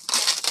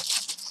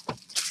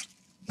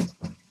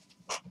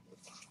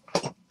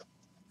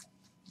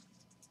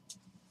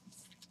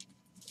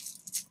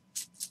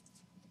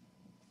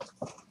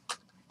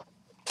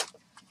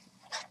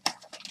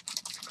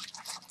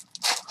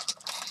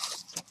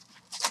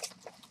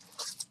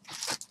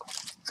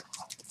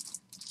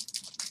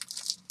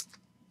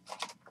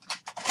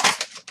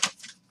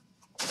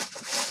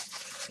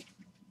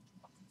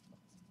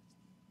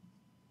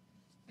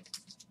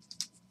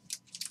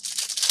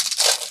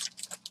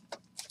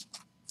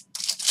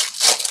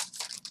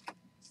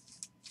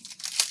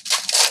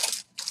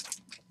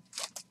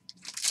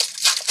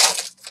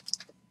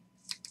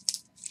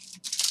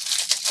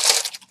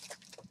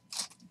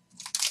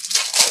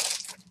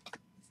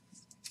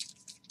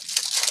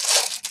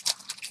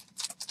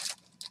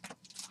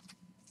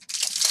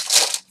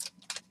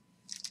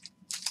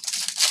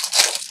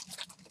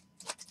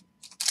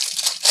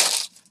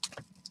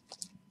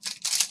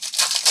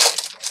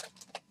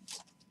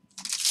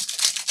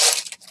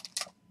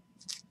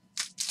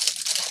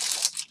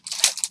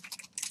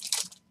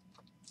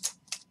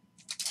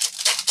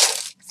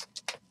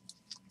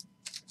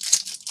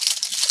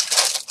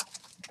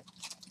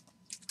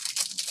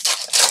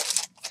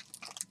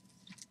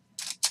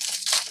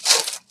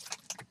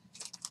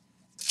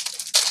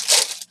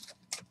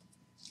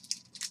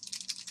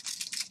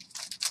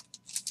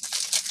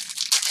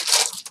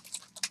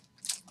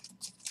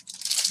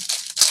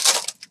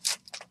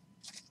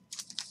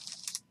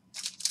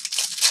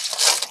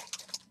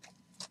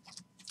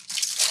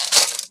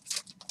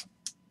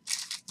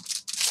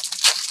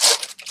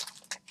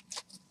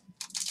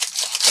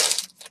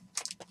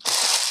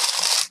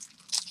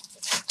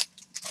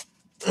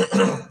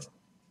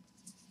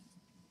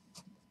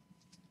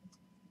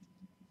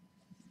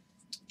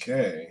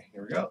 Okay,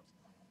 here we go.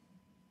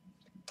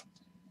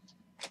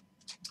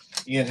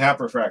 Ian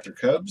Happ refractor,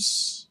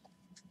 Cubs.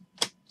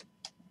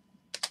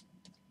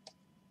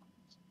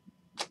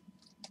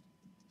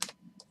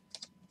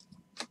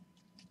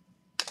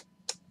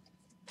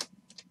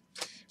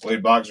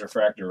 Wade Boggs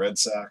refractor, Red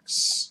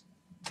Sox.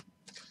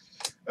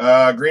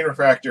 Green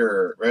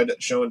refractor, Red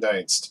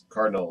Schoendienst,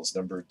 Cardinals,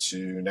 number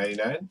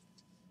 299.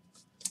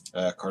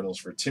 Cardinals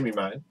for Timmy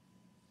Mine.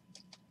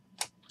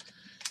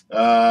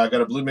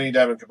 Got a blue mini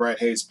diamond, Brian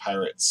Hayes,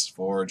 Pirates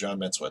for John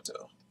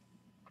Mansueto.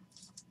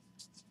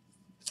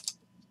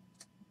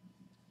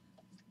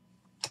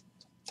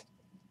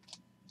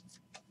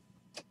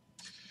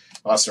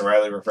 Austin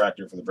Riley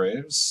refractor for the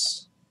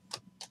Braves.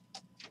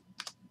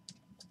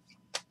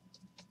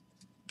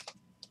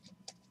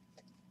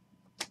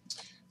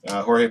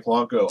 Jorge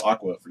Polanco,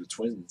 Aqua for the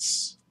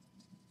Twins.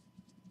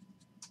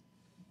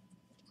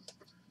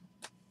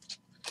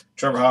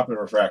 Trevor Hoffman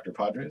refractor,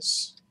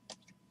 Padres.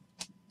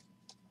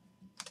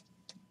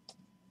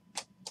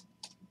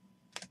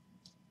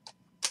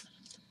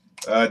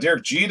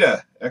 Derek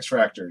Jeter,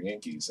 X-Fractor,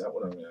 Yankees. That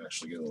one I'm going to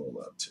actually get a little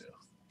love to.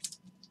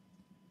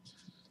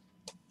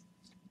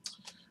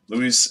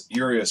 Luis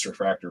Urias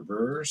refractor,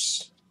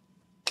 Brewers.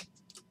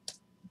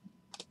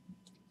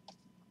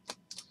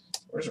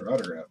 Where's our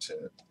autograph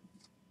tip?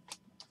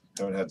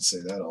 Haven't had to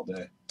say that all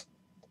day.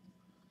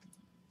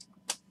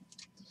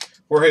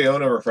 Jorge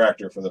Ono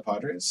refractor for the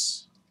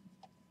Padres.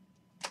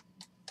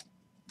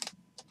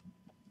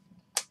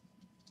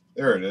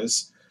 There it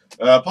is.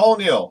 Paul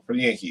O'Neill for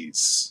the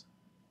Yankees.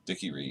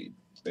 Dickie Reed,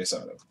 base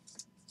auto.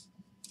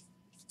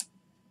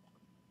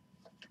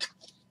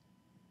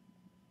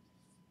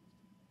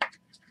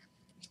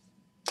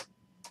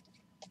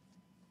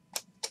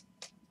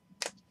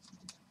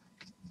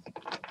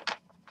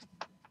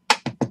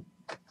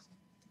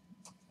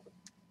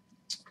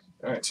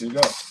 All right, 2 to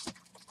go.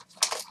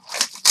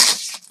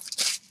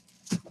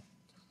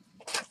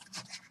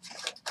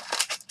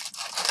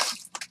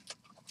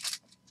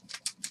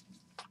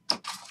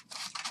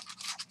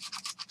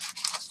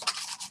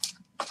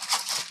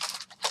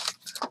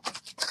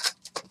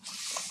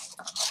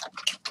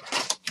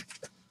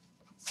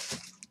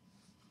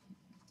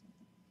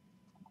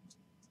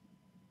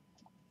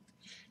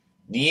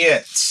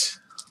 Niet.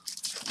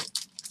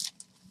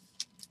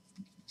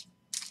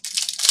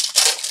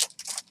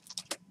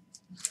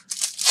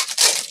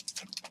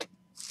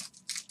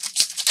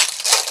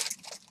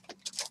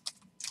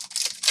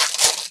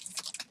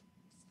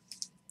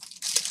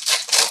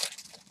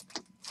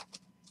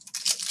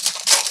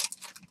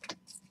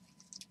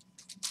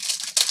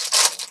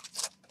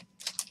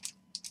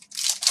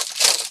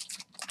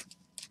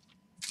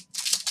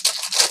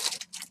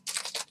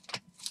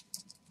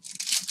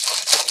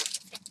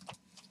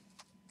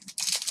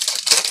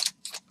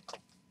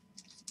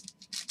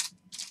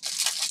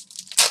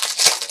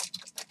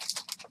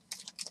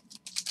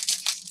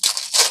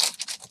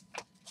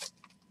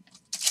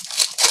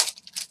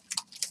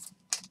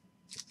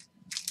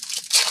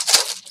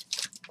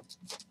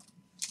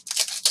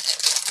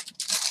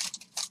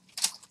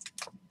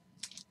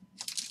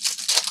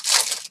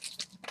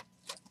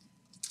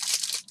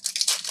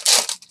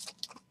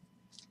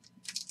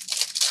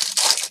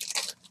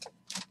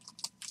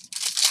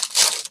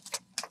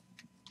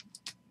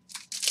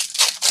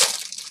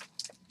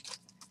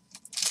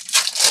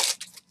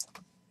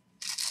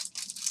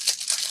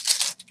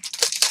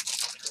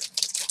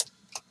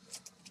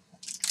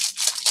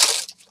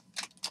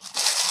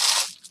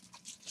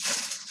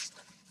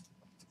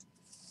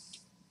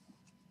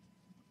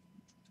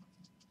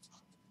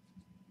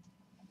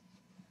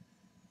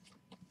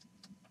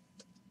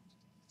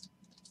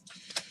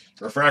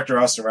 Refractor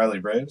Austin Riley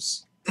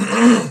Braves.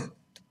 Roy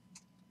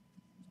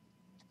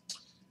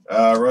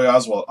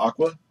Oswalt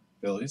Aqua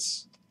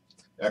Phillies.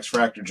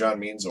 X-Fractor John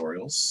Means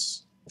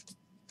Orioles.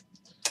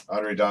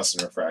 Andre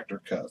Dawson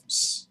Refractor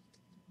Cubs.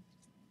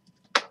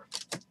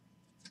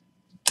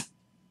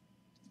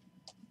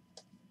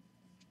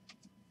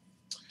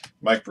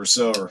 Mike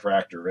Brousseau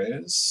Refractor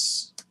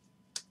Rays.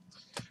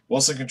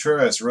 Wilson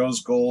Contreras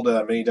Rose Gold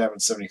Mini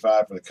Diamond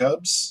 75 for the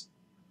Cubs.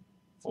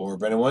 For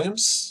Brennan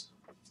Williams.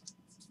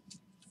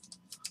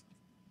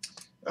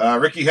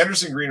 Ricky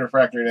Henderson Green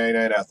Refractor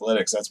 99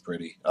 Athletics. That's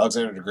pretty.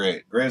 Alexander the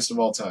Great. Greatest of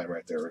all time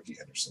right there, Ricky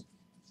Henderson.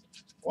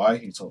 Why?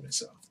 He told me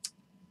so.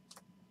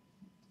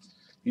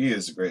 He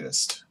is the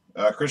greatest.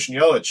 Christian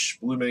Yelich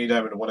Blue Mini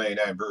Diamond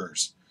 199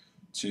 Brewers.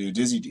 To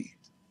Dizzy D.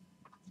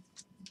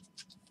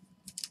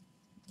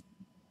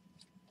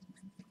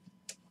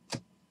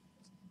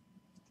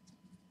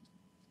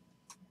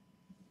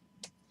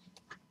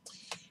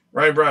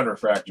 Ryan Braun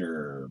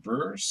Refractor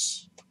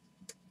Brewers.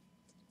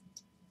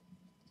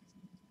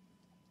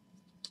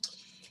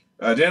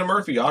 Daniel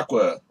Murphy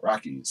Aqua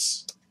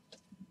Rockies.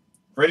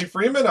 Freddie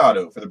Freeman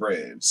Auto for the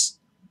Braves.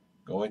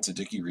 Going to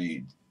Dickie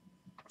Reed.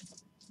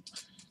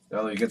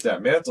 Now that you get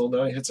that mantle,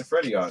 now he hits a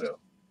Freddie Auto.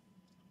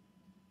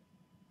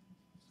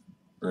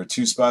 For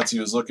 2 spots he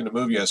was looking to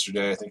move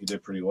yesterday, I think he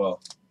did pretty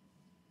well.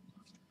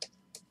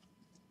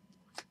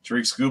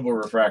 Tariq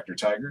Skubal Refractor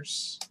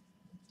Tigers.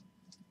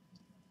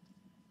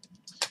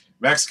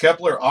 Max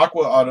Kepler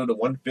Aqua Auto to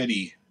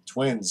 150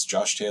 Twins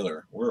Josh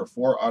Taylor. We're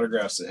 4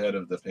 autographs ahead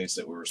of the pace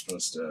that we were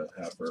supposed to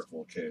have for a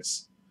full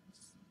case.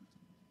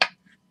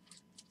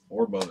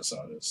 4 bonus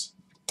autos.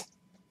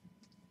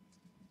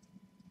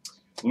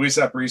 Luis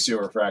Aparicio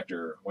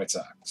Refractor White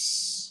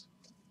Sox.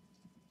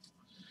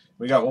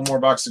 We got 1 more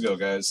box to go,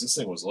 guys. This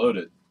thing was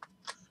loaded.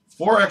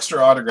 4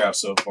 extra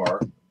autographs so far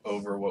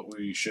over what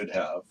we should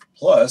have,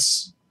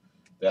 plus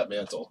that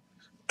mantle.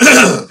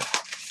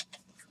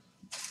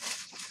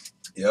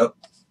 Yep.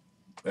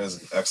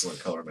 That's an excellent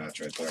color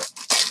match right there.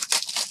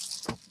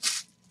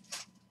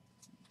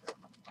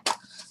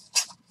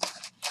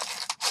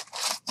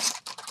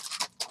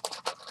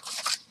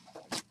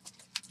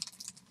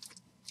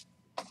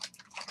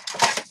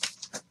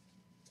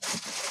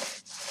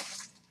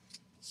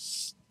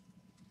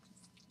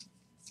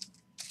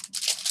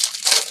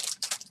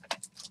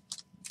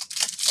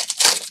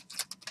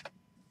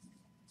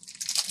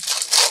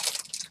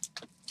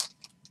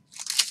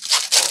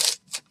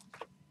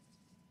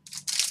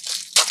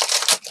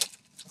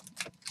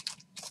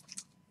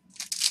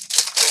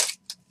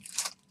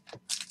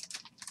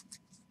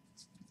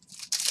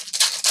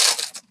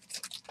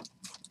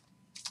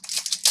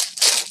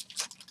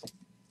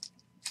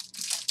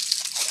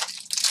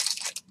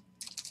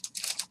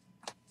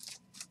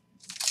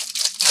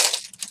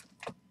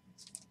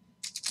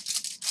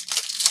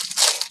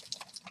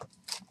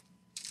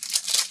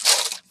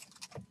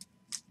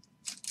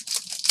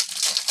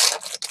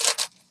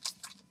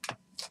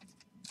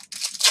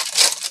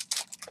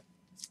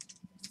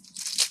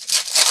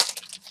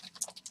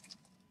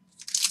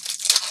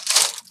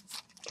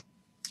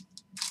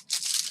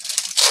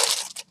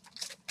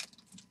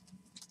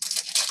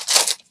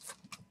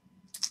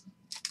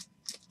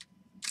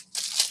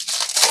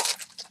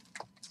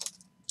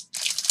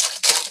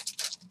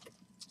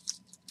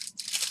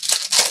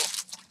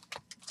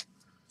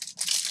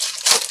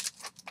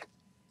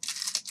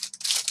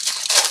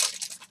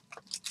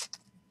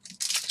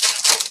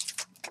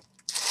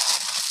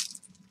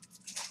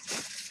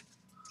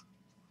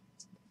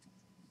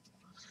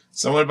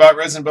 Someone bought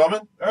Resin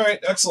Bowman? All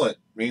right, excellent.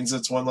 Means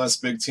it's 1 less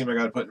big team I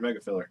got to put in Mega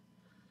Filler.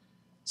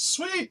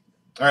 Sweet.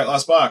 All right,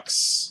 last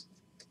box.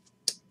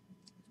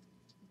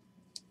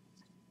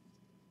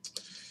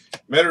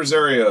 Matt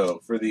Rosario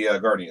for the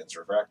Guardians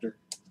Refractor.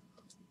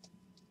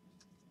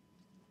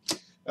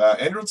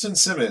 Andrelton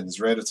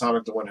Simmons, Red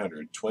Atomic to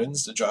 100.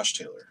 Twins to Josh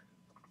Taylor.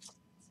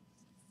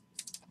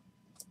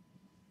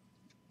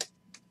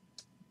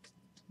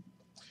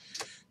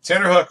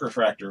 Tanner Hook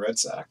Refractor Red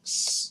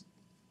Sox.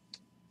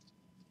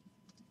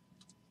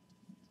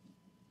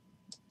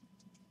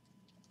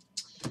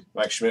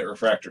 Mike Schmidt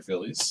Refractor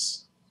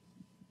Phillies.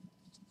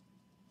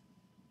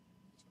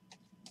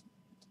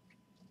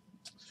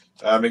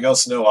 Miguel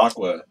Sano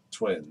Aqua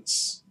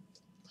Twins.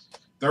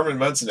 Thurman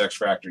Munson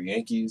X-Fractor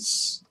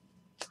Yankees.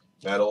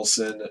 Matt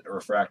Olson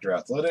Refractor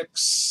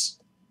Athletics.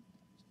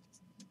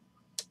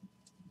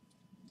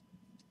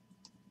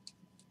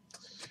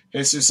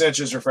 Jesus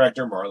Sanchez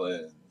Refractor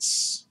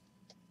Marlins.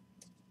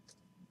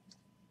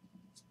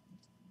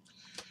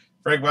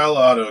 Frank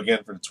Viola Auto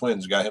again for the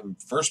Twins. We got him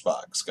first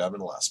box. Got him in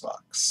the last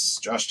box.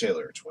 Josh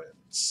Taylor,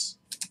 Twins.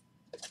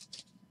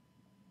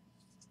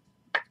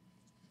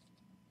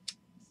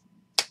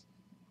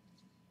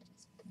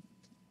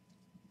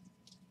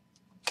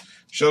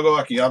 Shogo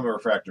Akiyama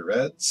Refractor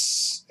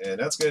Reds. And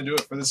that's going to do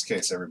it for this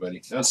case,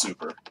 everybody. No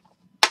super.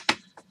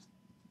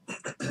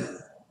 All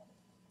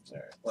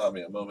right, allow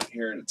me a moment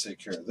here to take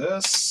care of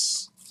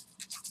this.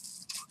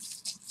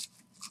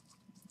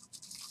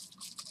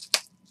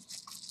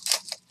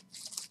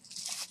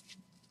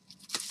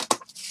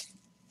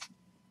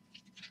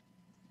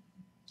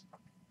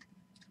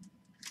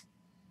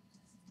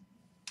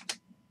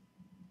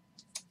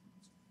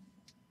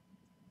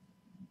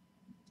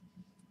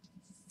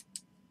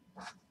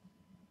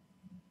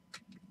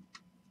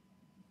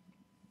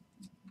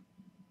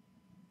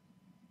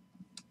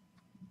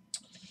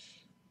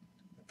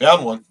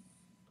 Found one.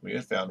 We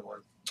had found one.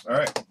 All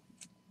right.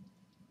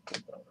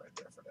 Put that right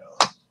there for now.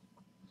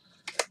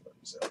 I'll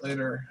use that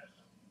later.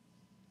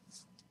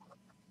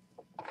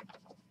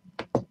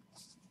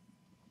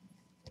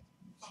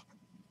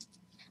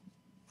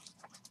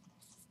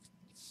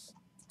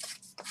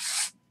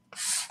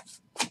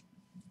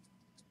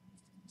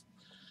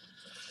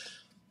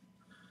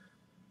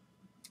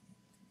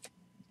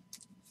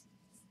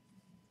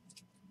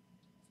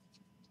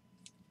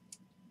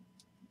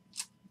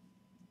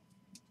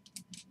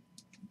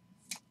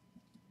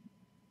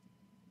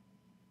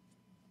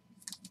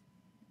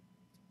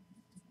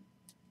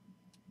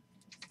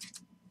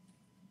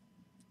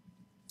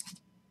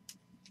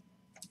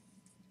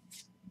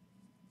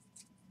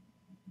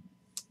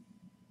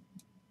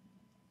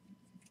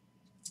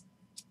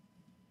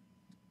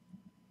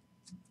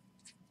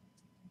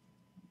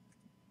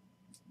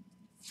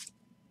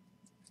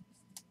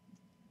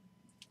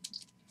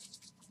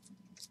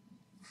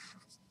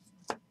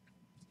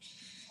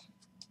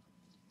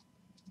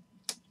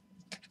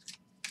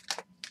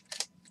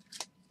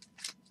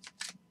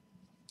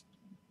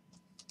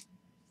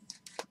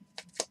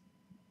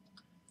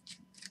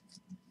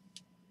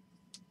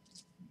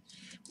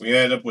 We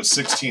ended up with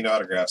 16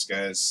 autographs,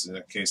 guys, in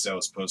a case I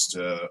was supposed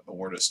to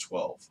award us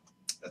 12.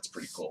 That's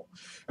pretty cool.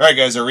 All right,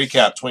 guys, our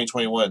recap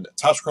 2021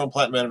 Topps Chrome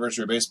Platinum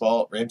Anniversary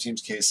Baseball, Ram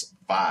Teams Case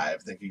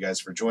 5. Thank you guys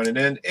for joining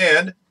in.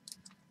 And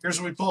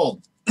here's what we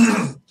pulled.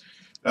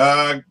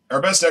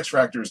 Our best X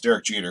Factor is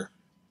Derek Jeter.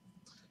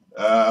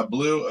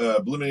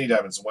 Blue Mini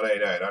Diamonds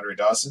 189, Andre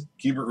Dawson,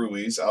 Keibert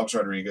Ruiz, Alex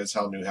Rodriguez,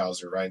 Hal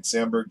Newhouser, Ryan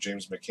Sandberg,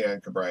 James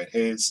McCann, Ke'Bryan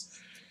Hayes,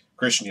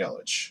 Christian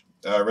Yelich.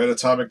 Red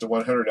Atomic to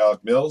 100,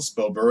 Alec Mills,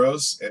 Bo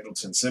Burrows,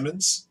 Andrelton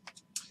Simmons.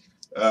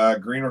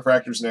 Green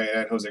Refractors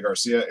 99, Jose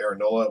Garcia, Aaron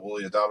Nola,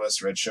 Willie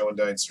Adames, Red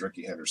Schoendienst,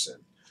 Ricky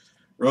Henderson.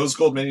 Rose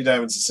Gold Mini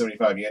Diamonds to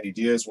 75, Yandy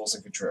Diaz,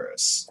 Wilson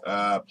Contreras.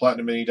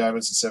 Platinum Mini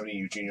Diamonds to 70,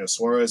 Eugenio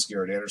Suarez,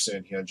 Garrett Anderson,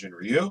 and Hyunjin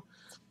Ryu.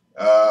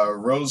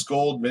 Rose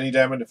Gold Mini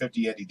Diamond to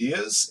 50, Yandy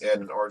Diaz,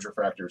 and an Orange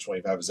Refractor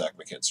 25 of Zach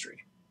McKinstry.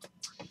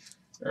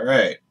 All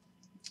right.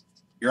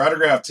 Your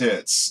autographed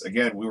hits.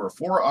 Again, we were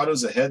 4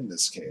 autos ahead in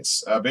this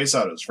case. Base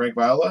autos, Frank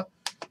Viola,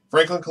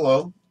 Franklin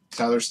Colomb,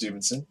 Tyler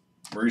Stevenson,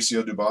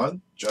 Mauricio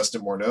Dubon,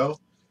 Justin Morneau,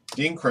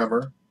 Dean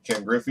Kremer,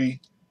 Ken Griffey,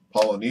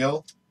 Paul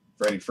O'Neill,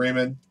 Freddie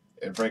Freeman,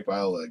 and Frank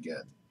Viola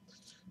again.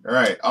 All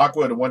right,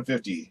 Aqua to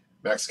 150,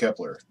 Max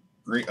Kepler.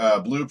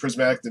 Blue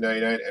Prismatic to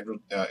 99,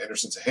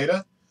 Anderson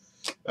Tejeda.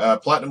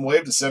 Platinum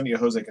Wave to 70,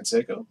 Jose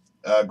Canseco.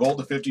 Gold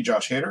to 50,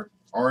 Josh Hader.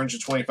 Orange to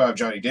 25,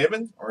 Johnny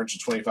Damon. Orange to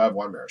 25,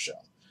 Juan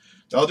Marichal.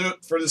 That'll do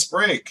it for this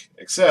break,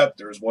 except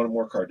there was one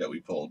more card that we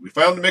pulled. We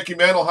found the Mickey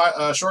Mantle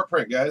short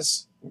print,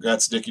 guys.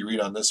 Congrats to Dickie Reed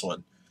on this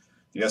one.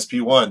 The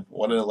SP1,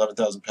 1 in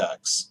 11,000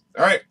 packs.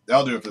 All right,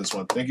 that'll do it for this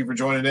one. Thank you for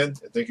joining in,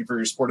 and thank you for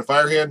your support of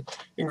Firehand.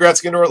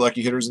 Congrats again to our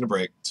lucky hitters in the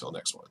break. Until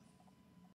next one.